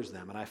disorders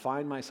them, and I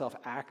find myself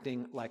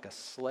acting like a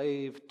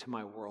slave to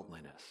my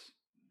worldliness.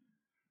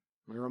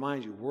 Let me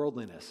remind you,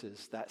 worldliness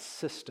is that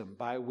system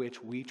by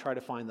which we try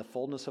to find the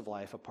fullness of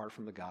life apart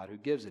from the God who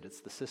gives it.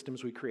 It's the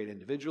systems we create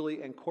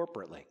individually and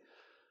corporately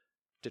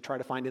to try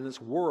to find in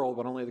this world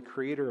what only the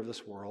creator of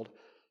this world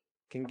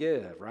can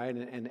give, right?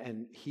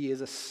 And he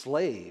is a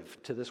slave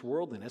to this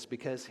worldliness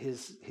because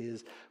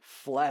his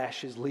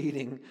flesh is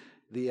leading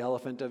the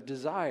elephant of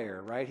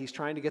desire, right? He's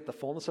trying to get the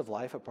fullness of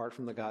life apart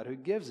from the God who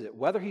gives it,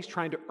 whether he's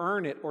trying to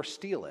earn it or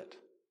steal it,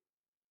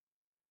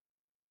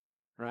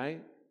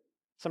 right?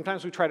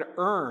 Sometimes we try to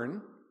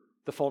earn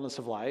the fullness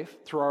of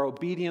life through our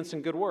obedience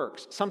and good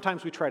works.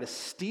 Sometimes we try to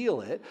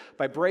steal it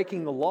by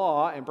breaking the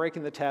law and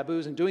breaking the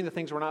taboos and doing the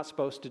things we're not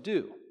supposed to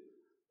do.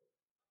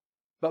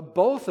 But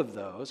both of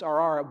those are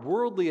our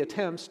worldly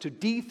attempts to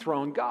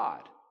dethrone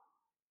God,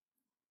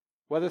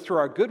 whether through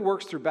our good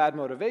works through bad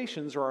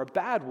motivations or our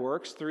bad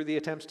works through the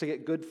attempts to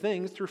get good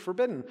things through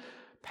forbidden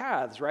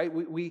paths, right?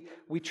 We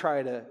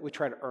try to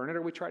earn it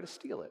or we try to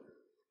steal it.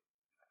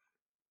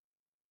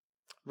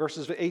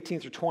 Verses 18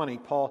 through 20,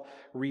 Paul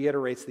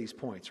reiterates these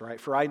points, right?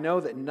 For I know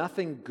that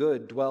nothing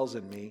good dwells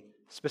in me,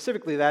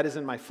 specifically that is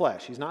in my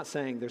flesh. He's not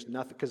saying there's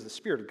nothing because the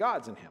Spirit of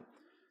God's in him.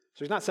 So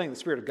he's not saying the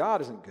Spirit of God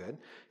isn't good.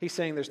 He's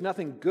saying there's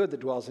nothing good that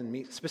dwells in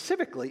me,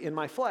 specifically in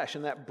my flesh,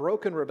 in that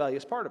broken,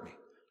 rebellious part of me.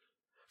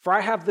 For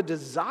I have the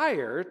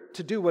desire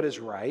to do what is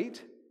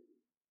right,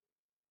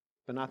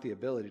 but not the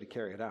ability to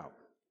carry it out.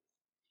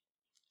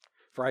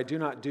 For I do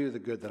not do the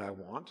good that I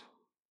want,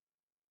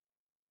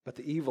 but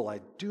the evil I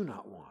do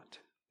not want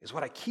is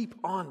what I keep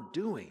on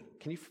doing.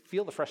 Can you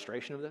feel the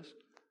frustration of this?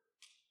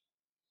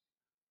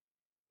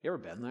 You ever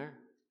been there?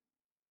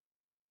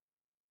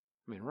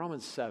 I mean,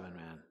 Romans 7,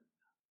 man.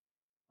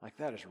 Like,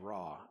 that is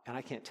raw. And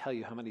I can't tell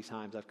you how many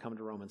times I've come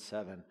to Romans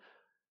 7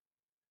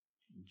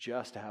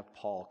 just to have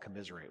Paul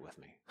commiserate with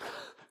me.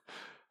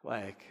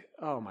 Like,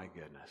 oh my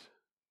goodness.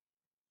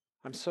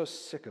 I'm so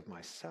sick of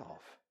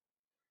myself.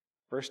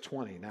 Verse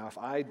 20, now if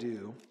I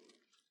do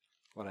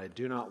what I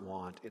do not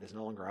want, it is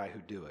no longer I who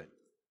do it,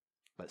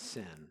 but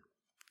sin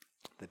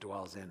that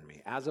dwells in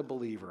me. As a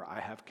believer, I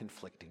have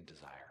conflicting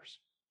desires.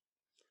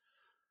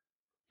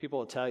 People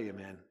will tell you,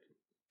 man,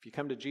 if you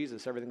come to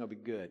Jesus, everything will be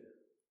good.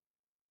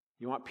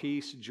 You want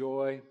peace,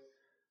 joy,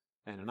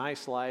 and a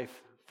nice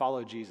life,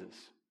 Follow Jesus.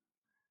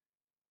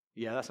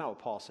 Yeah, that's not what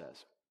Paul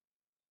says.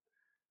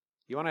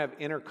 You want to have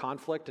inner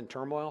conflict and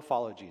turmoil?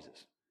 Follow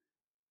Jesus.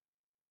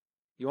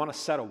 You want to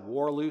set a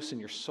war loose in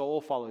your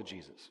soul? Follow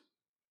Jesus.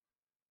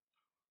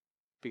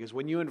 Because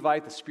when you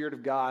invite the Spirit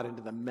of God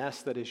into the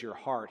mess that is your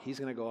heart, He's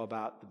going to go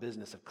about the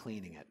business of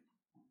cleaning it.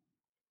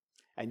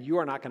 And you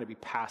are not going to be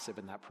passive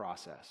in that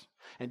process.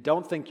 And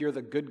don't think you're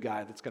the good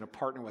guy that's going to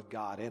partner with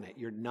God in it.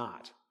 You're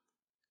not.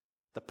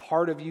 The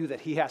part of you that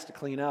He has to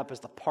clean up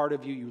is the part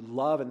of you you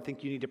love and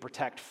think you need to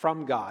protect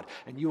from God.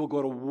 And you will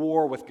go to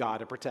war with God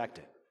to protect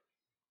it.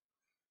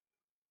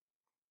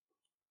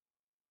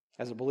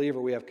 As a believer,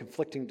 we have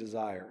conflicting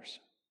desires.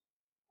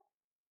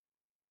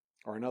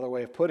 Or another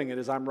way of putting it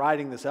is, I'm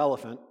riding this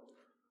elephant,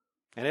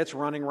 and it's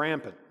running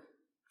rampant.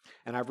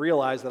 And I've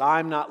realized that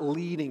I'm not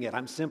leading it.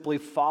 I'm simply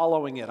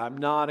following it. I'm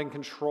not in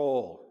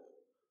control.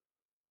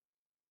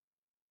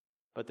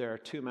 But there are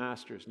two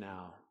masters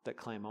now that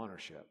claim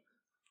ownership: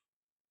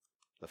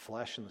 the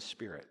flesh and the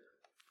spirit.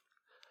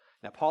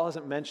 Now, Paul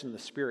hasn't mentioned the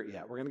spirit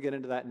yet. We're going to get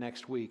into that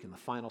next week in the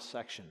final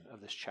section of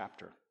this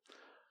chapter.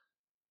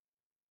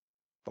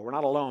 But we're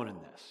not alone in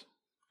this.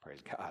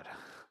 Praise God.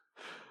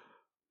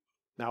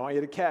 Now, I want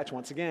you to catch,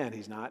 once again,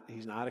 he's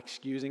not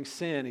excusing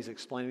sin. He's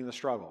explaining the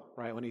struggle,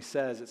 right? When he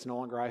says it's no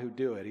longer I who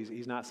do it,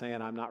 he's not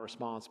saying I'm not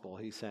responsible.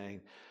 He's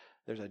saying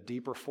there's a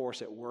deeper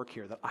force at work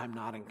here that I'm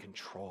not in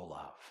control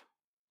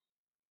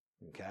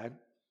of. Okay?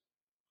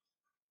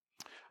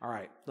 All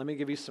right, let me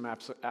give you some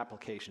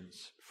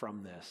applications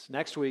from this.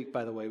 Next week,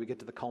 by the way, we get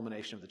to the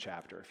culmination of the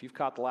chapter. If you've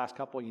caught the last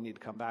couple, you need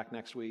to come back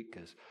next week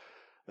because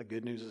the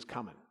good news is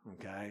coming,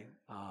 okay?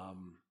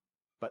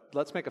 But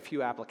let's make a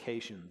few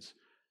applications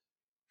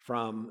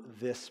from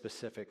this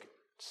specific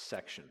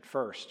section.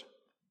 First,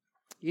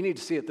 you need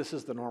to see that this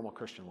is the normal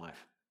Christian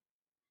life.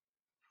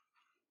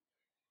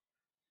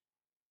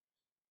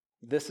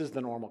 This is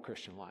the normal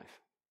Christian life.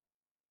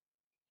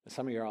 And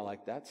some of you are all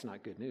like, that's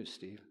not good news,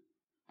 Steve.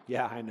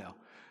 Yeah, I know.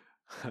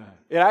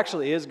 It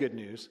actually is good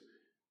news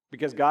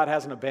because God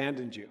hasn't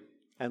abandoned you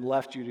and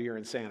left you to your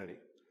insanity.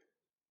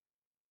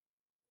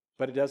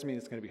 But it does mean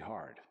it's going to be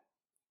hard.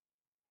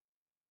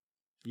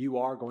 You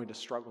are going to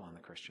struggle in the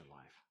Christian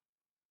life.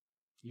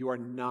 You are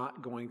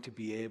not going to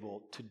be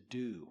able to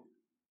do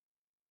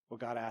what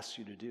God asks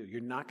you to do.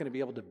 You're not going to be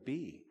able to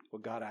be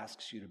what God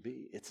asks you to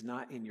be. It's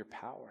not in your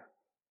power.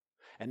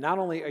 And not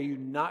only are you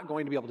not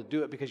going to be able to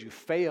do it because you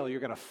fail,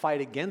 you're going to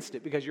fight against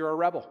it because you're a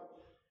rebel.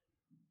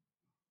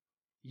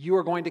 You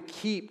are going to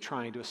keep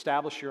trying to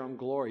establish your own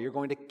glory. You're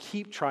going to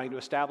keep trying to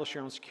establish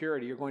your own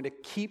security. You're going to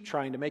keep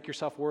trying to make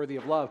yourself worthy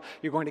of love.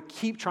 You're going to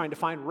keep trying to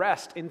find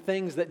rest in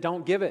things that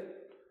don't give it.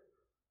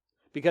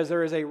 Because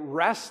there is a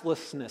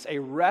restlessness, a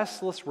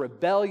restless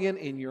rebellion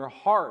in your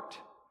heart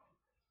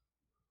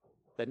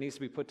that needs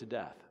to be put to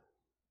death.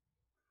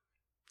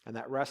 And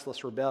that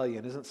restless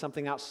rebellion isn't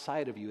something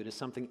outside of you. It is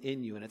something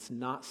in you, and it's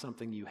not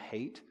something you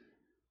hate.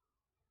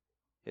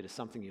 It is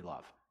something you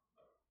love,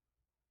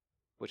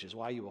 which is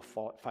why you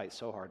will fight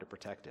so hard to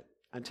protect it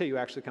until you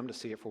actually come to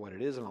see it for what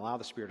it is and allow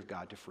the Spirit of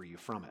God to free you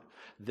from it.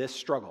 This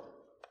struggle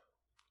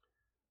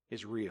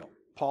is real.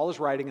 Paul is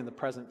writing in the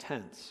present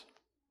tense.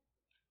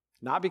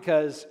 Not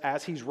because,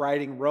 as he's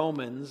writing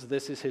Romans,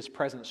 this is his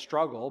present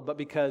struggle, but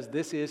because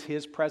this is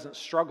his present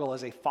struggle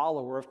as a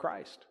follower of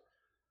Christ.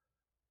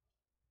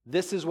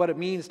 This is what it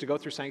means to go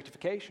through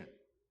sanctification.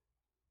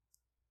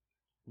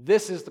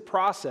 This is the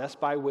process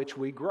by which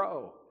we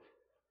grow.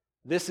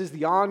 This is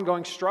the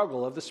ongoing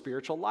struggle of the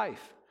spiritual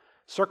life.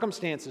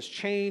 Circumstances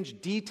change,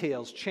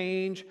 details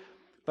change,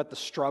 but the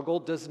struggle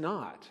does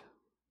not.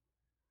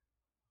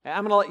 And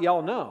I'm going to let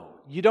y'all know,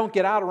 you don't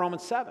get out of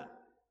Romans 7.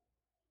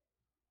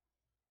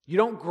 You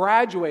don't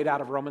graduate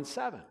out of Romans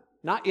 7,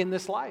 not in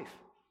this life.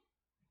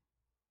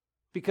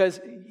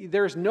 Because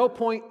there's no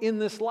point in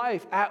this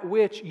life at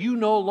which you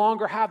no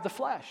longer have the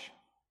flesh.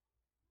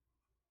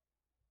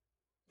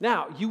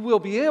 Now, you will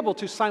be able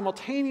to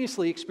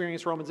simultaneously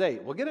experience Romans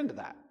 8. We'll get into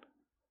that.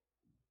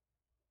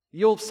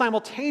 You'll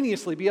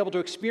simultaneously be able to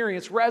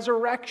experience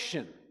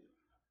resurrection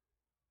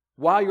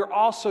while you're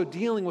also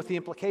dealing with the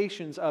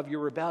implications of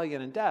your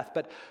rebellion and death.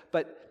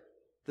 But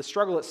the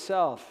struggle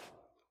itself,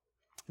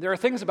 there are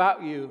things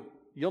about you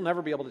you'll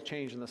never be able to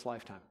change in this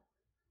lifetime.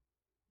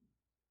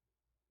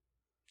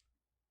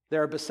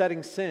 There are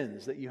besetting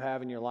sins that you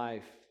have in your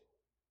life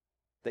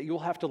that you'll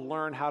have to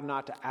learn how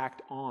not to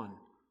act on,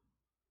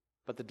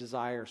 but the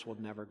desires will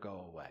never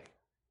go away.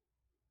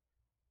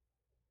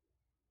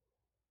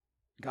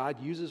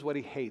 God uses what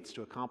He hates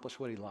to accomplish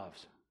what He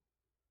loves.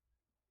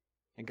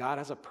 And God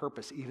has a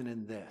purpose even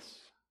in this,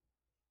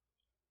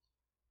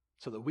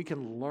 so that we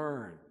can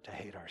learn to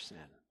hate our sin,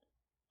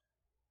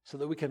 so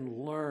that we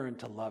can learn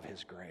to love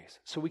His grace,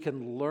 so we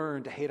can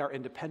learn to hate our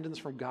independence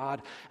from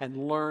God and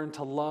learn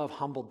to love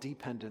humble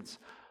dependence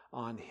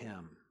on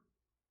Him.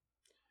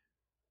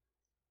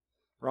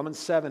 Romans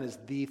 7 is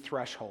the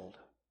threshold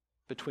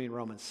between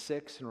Romans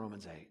 6 and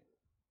Romans 8.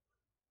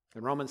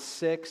 In Romans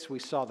 6, we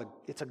saw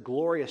it's a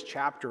glorious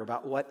chapter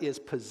about what is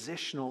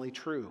positionally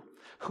true.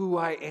 Who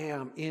I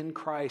am in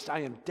Christ.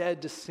 I am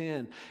dead to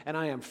sin and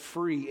I am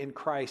free in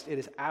Christ. It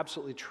is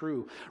absolutely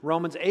true.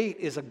 Romans 8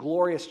 is a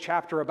glorious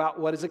chapter about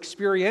what is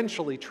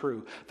experientially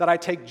true. That I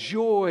take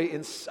joy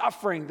in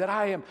suffering. That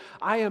I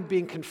am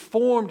being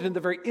conformed in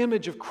the very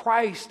image of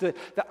Christ. That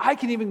I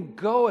can even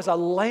go as a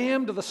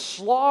lamb to the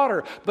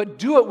slaughter, but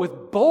do it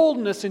with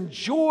boldness and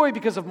joy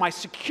because of my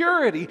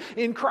security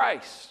in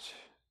Christ.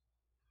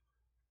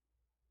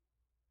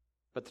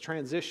 But the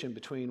transition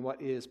between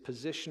what is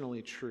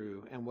positionally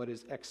true and what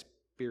is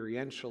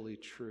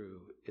experientially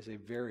true is a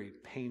very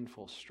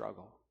painful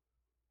struggle.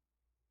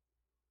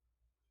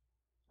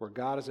 Where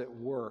God is at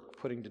work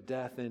putting to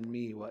death in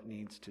me what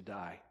needs to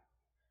die.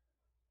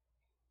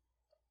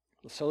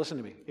 So listen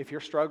to me. If you're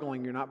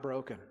struggling, you're not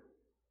broken.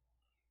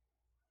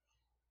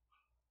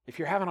 If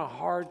you're having a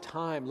hard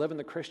time living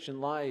the Christian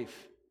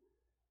life,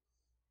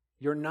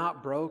 you're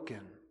not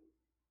broken.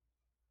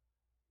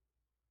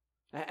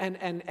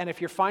 And if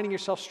you're finding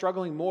yourself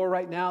struggling more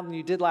right now than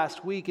you did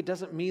last week, it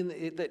doesn't mean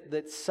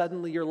that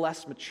suddenly you're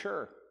less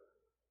mature.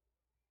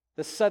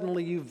 That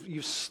suddenly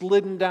you've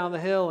slidden down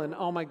the hill and,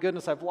 oh my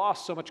goodness, I've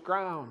lost so much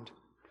ground.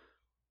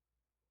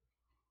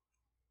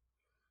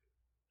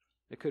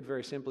 It could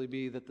very simply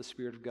be that the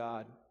Spirit of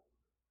God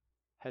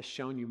has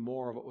shown you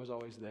more of what was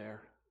always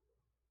there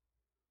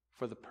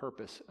for the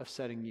purpose of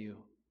setting you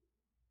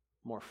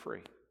more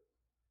free.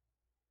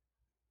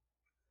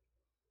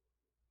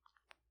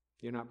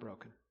 You're not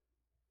broken.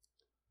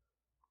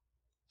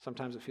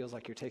 Sometimes it feels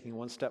like you're taking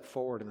one step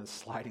forward and then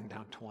sliding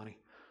down 20.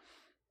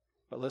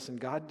 But listen,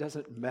 God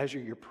doesn't measure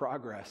your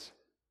progress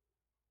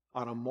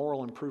on a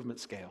moral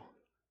improvement scale.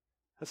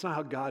 That's not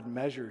how God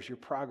measures your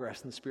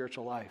progress in the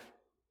spiritual life.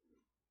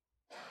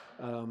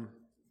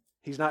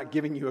 He's not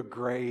giving you a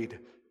grade.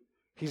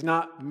 He's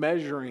not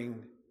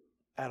measuring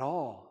at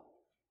all.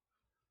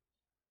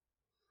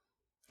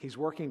 He's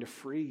working to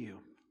free you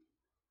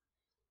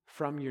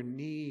from your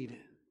need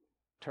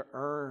to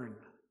earn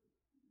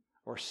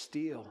or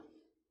steal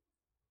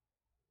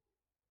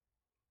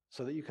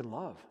so that you can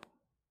love,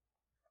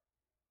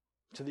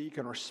 so that you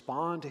can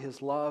respond to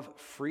His love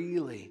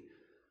freely,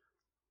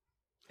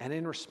 and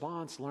in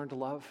response, learn to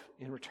love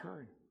in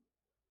return.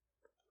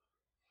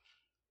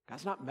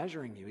 God's not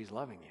measuring you, He's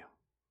loving you.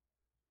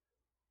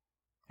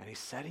 And He's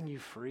setting you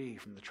free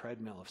from the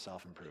treadmill of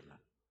self-improvement.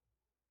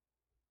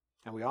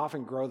 And we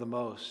often grow the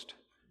most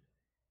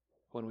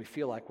when we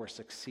feel like we're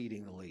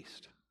succeeding the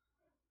least.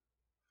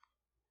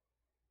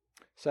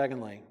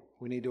 Secondly,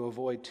 we need to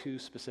avoid two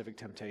specific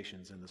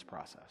temptations in this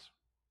process.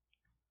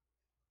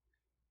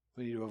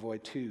 We need to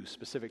avoid two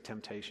specific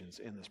temptations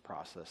in this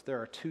process.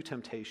 There are two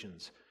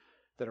temptations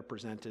that are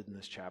presented in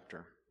this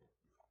chapter.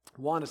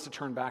 One is to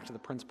turn back to the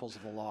principles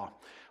of the law.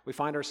 We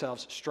find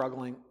ourselves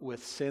struggling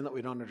with sin that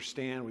we don't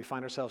understand. We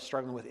find ourselves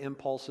struggling with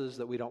impulses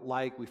that we don't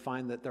like. We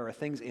find that there are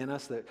things in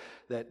us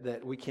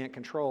that we can't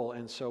control.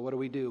 And so what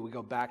do? We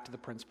go back to the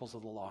principles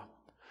of the law.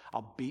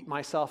 I'll beat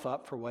myself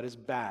up for what is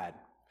bad.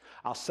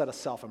 I'll set a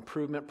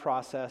self-improvement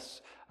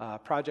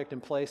project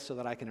in place so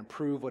that I can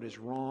improve what is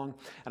wrong,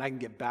 and I can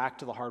get back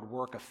to the hard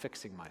work of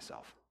fixing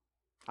myself.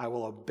 I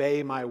will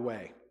obey my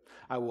way.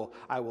 I will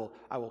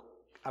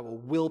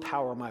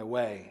willpower my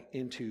way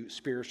into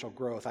spiritual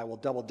growth. I will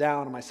double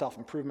down on my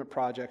self-improvement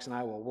projects, and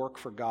I will work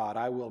for God.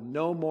 I will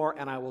know more,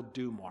 and I will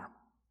do more.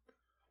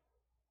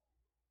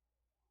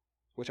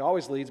 Which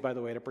always leads, by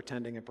the way, to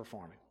pretending and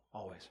performing.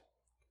 Always.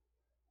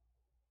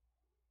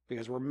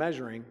 Because we're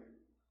measuring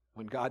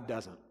when God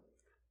doesn't.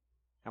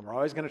 And we're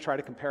always going to try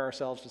to compare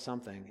ourselves to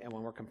something. And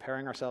when we're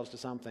comparing ourselves to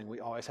something,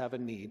 we always have a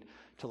need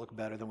to look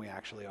better than we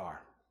actually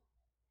are.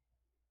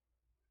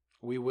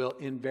 We will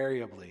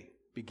invariably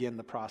begin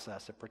the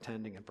process of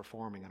pretending and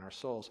performing in our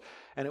souls.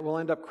 And it will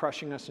end up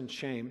crushing us in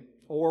shame,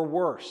 or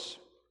worse.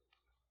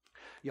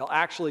 You'll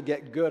actually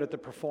get good at the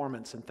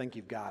performance and think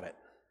you've got it.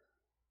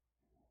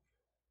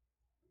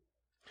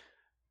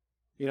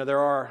 You know,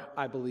 there are,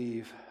 I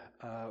believe,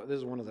 this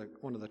is one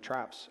of the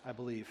traps, I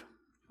believe,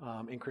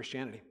 in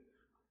Christianity.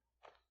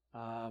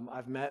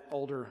 I've met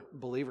older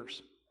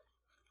believers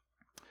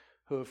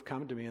who have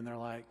come to me and they're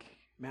like,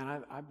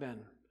 "Man, I've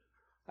been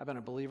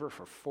a believer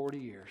for 40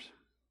 years."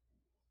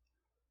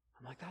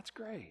 I'm like, "That's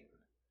great."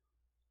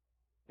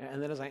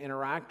 And then as I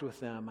interact with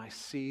them, I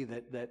see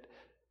that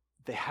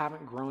they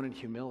haven't grown in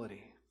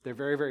humility. They're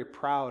very, very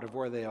proud of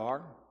where they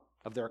are,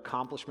 of their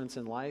accomplishments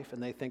in life,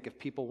 and they think if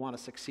people want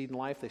to succeed in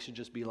life, they should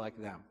just be like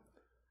them.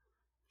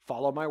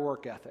 Follow my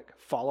work ethic,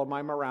 follow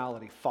my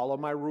morality, follow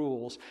my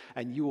rules,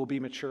 and you will be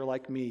mature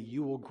like me.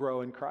 You will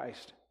grow in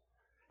Christ.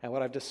 And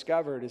what I've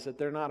discovered is that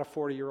they're not a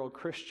 40-year-old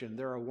Christian.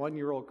 They're a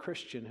 1-year-old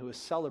Christian who has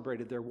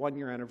celebrated their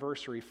 1-year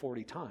anniversary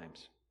 40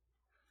 times.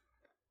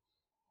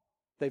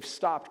 They've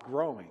stopped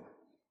growing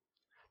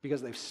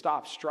because they've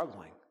stopped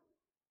struggling.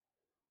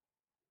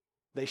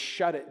 They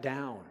shut it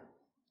down.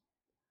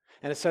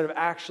 And instead of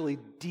actually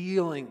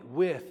dealing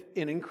with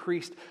an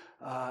increased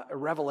a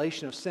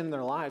revelation of sin in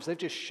their lives, they've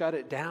just shut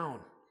it down.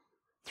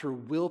 through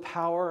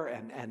willpower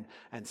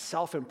and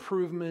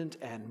self-improvement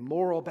and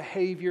moral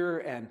behavior,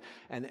 and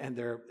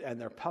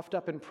they're puffed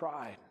up in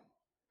pride,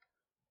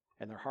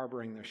 and they're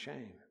harboring their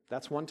shame.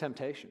 That's one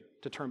temptation,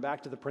 to turn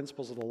back to the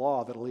principles of the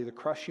law that'll either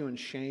crush you in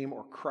shame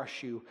or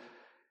crush you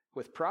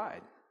with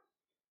pride.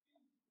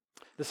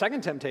 The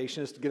second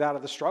temptation is to get out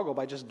of the struggle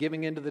by just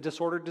giving in to the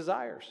disordered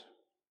desires.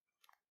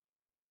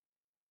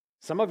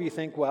 Some of you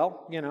think,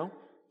 well,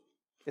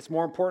 it's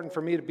more important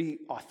for me to be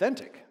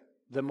authentic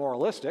than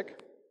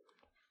moralistic.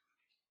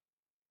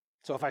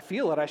 So if I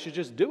feel it, I should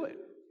just do it.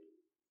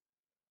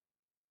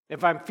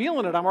 If I'm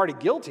feeling it, I'm already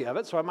guilty of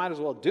it, so I might as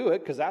well do it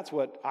because that's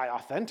what I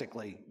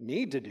authentically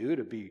need to do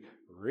to be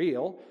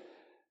real,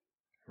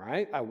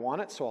 right? I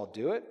want it, so I'll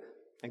do it.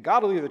 And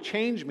God will either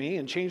change me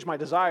and change my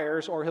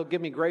desires, or he'll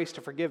give me grace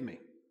to forgive me.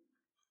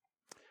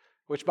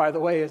 Which, by the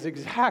way, is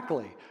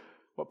exactly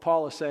what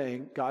Paul is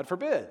saying God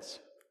forbids,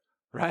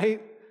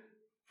 right?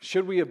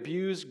 Should we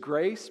abuse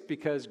grace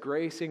because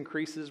grace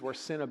increases where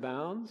sin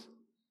abounds?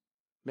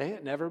 May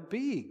it never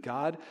be.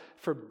 God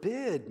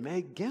forbid.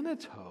 Me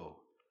genoito.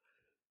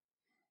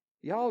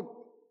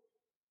 Y'all,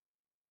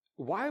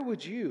 why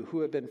would you,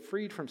 who have been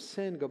freed from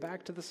sin, go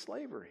back to the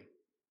slavery?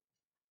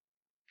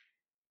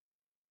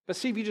 But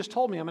Steve, you just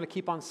told me I'm going to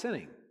keep on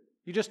sinning.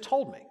 You just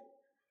told me.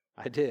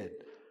 I did.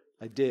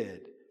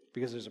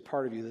 Because there's a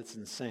part of you that's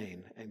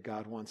insane, and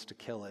God wants to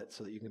kill it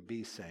so that you can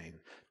be sane.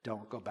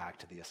 Don't go back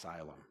to the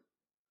asylum.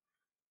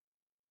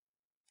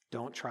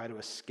 Don't try to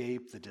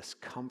escape the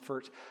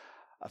discomfort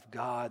of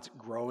God's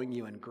growing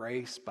you in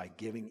grace by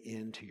giving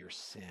in to your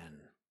sin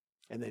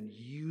and then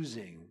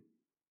using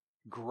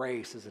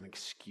grace as an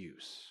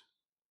excuse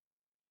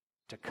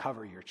to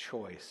cover your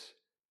choice.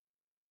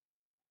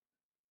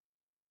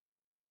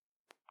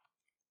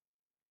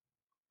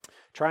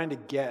 Trying to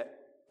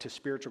get to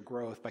spiritual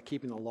growth by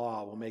keeping the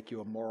law will make you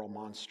a moral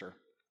monster,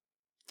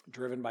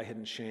 driven by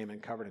hidden shame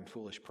and covered in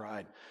foolish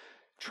pride.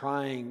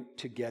 Trying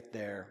to get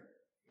there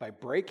by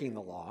breaking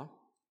the law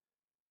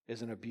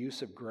is an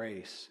abuse of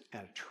grace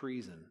and a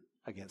treason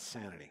against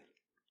sanity.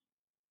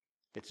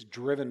 It's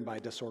driven by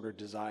disordered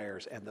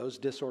desires, and those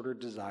disordered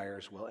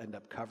desires will end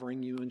up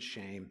covering you in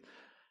shame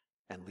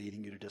and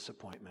leading you to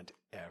disappointment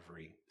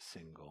every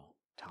single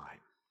time.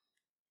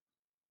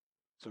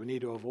 So we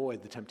need to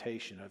avoid the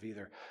temptation of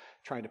either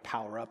trying to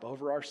power up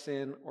over our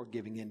sin or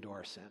giving in to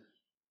our sin.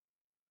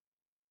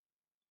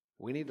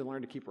 We need to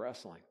learn to keep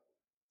wrestling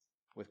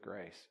with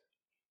grace,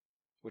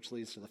 which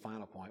leads to the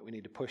final point. We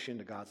need to push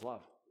into God's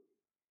love.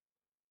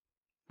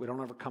 We don't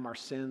overcome our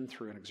sin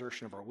through an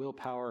exertion of our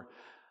willpower,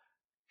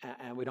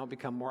 and we don't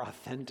become more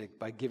authentic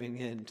by giving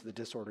in to the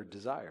disordered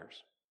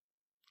desires.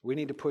 We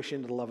need to push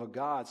into the love of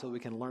God so we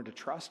can learn to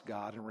trust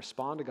God and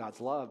respond to God's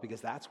love, because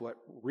that's what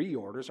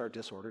reorders our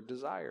disordered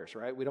desires,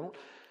 right?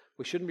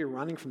 We shouldn't be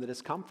running from the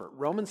discomfort.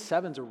 Romans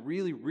 7 is a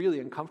really,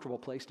 really uncomfortable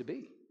place to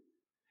be.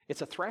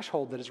 It's a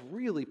threshold that is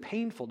really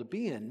painful to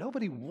be in.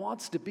 Nobody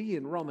wants to be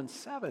in Romans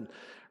 7,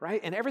 right?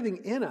 And everything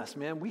in us,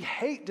 man, we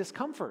hate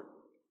discomfort.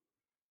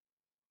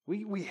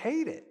 We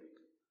hate it.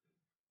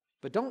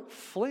 But don't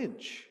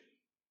flinch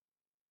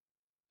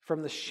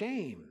from the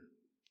shame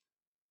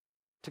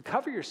to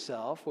cover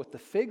yourself with the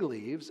fig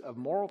leaves of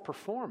moral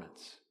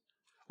performance,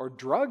 or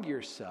drug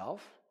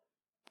yourself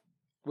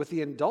with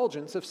the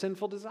indulgence of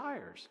sinful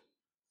desires.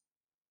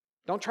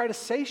 Don't try to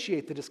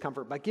satiate the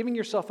discomfort by giving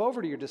yourself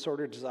over to your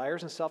disordered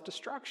desires and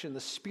self-destruction. The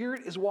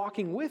Spirit is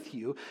walking with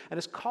you and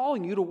is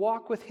calling you to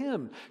walk with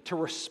Him, to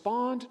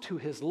respond to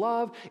His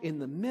love in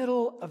the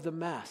middle of the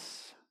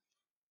mess.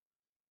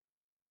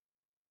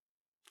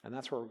 And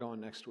that's where we're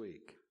going next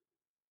week.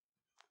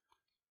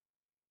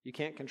 You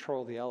can't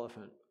control the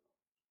elephant,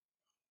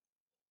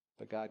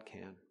 but God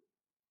can.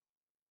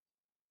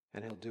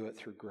 And He'll do it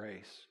through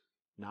grace,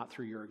 not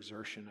through your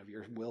exertion of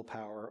your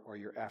willpower or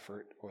your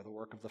effort or the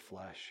work of the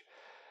flesh.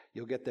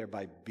 You'll get there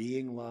by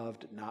being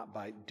loved, not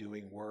by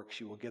doing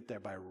works. You will get there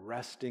by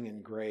resting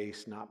in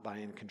grace, not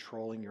by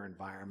controlling your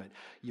environment.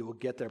 You will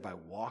get there by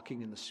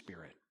walking in the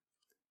Spirit,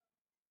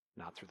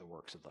 not through the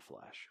works of the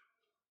flesh.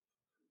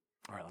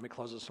 All right, let me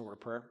close this in a word of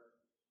prayer,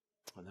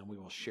 and then we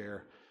will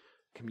share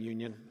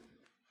communion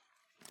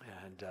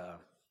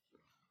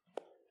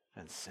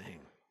and sing.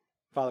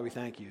 Father, we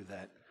thank you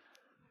that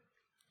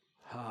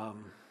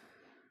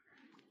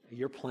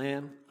your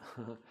plan,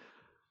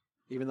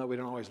 even though we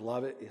don't always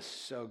love it, is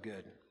so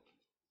good.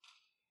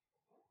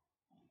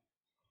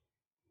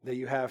 That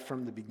you have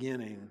from the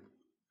beginning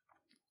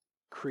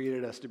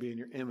created us to be in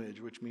your image,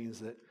 which means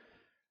that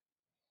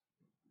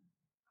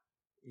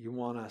you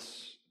want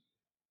us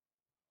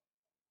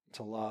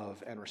to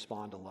love and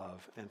respond to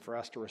love. And for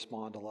us to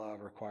respond to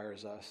love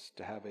requires us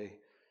to have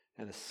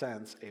in a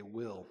sense, a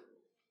will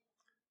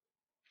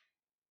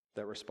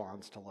that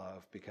responds to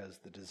love, because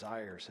the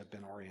desires have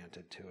been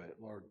oriented to it.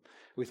 Lord,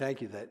 we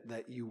thank you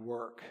that you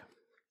work,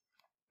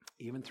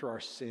 even through our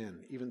sin,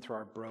 even through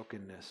our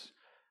brokenness,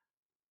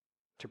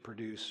 to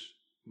produce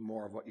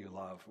more of what you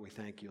love. We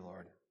thank you,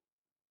 Lord.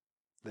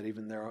 That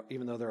even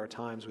though there are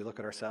times we look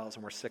at ourselves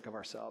and we're sick of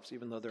ourselves,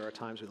 even though there are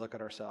times we look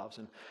at ourselves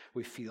and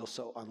we feel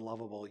so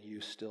unlovable,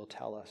 you still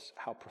tell us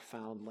how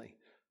profoundly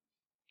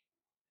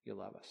you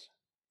love us.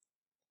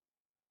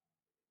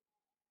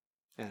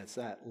 And it's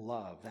that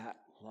love that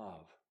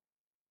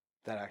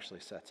actually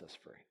sets us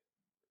free.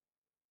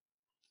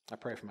 I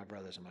pray for my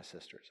brothers and my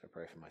sisters. I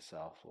pray for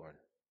myself, Lord.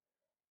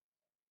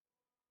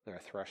 There are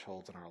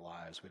thresholds in our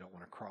lives we don't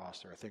want to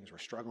cross. There are things we're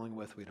struggling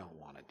with we don't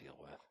want to deal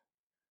with.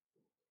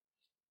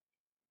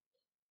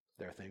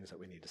 There are things that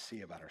we need to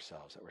see about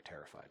ourselves that we're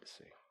terrified to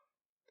see.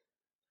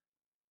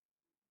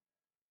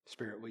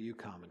 Spirit, will you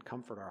come and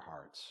comfort our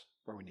hearts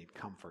where we need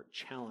comfort,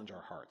 challenge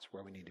our hearts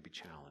where we need to be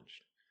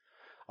challenged.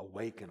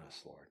 Awaken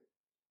us, Lord,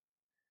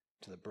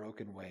 to the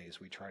broken ways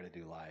we try to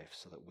do life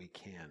so that we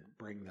can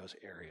bring those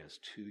areas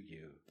to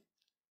you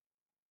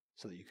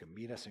so that you can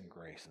meet us in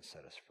grace and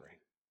set us free.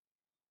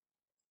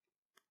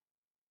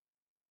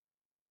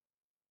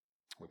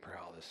 We pray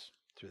all this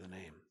through the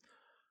name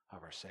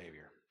of our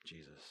Savior,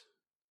 Jesus.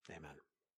 Amen.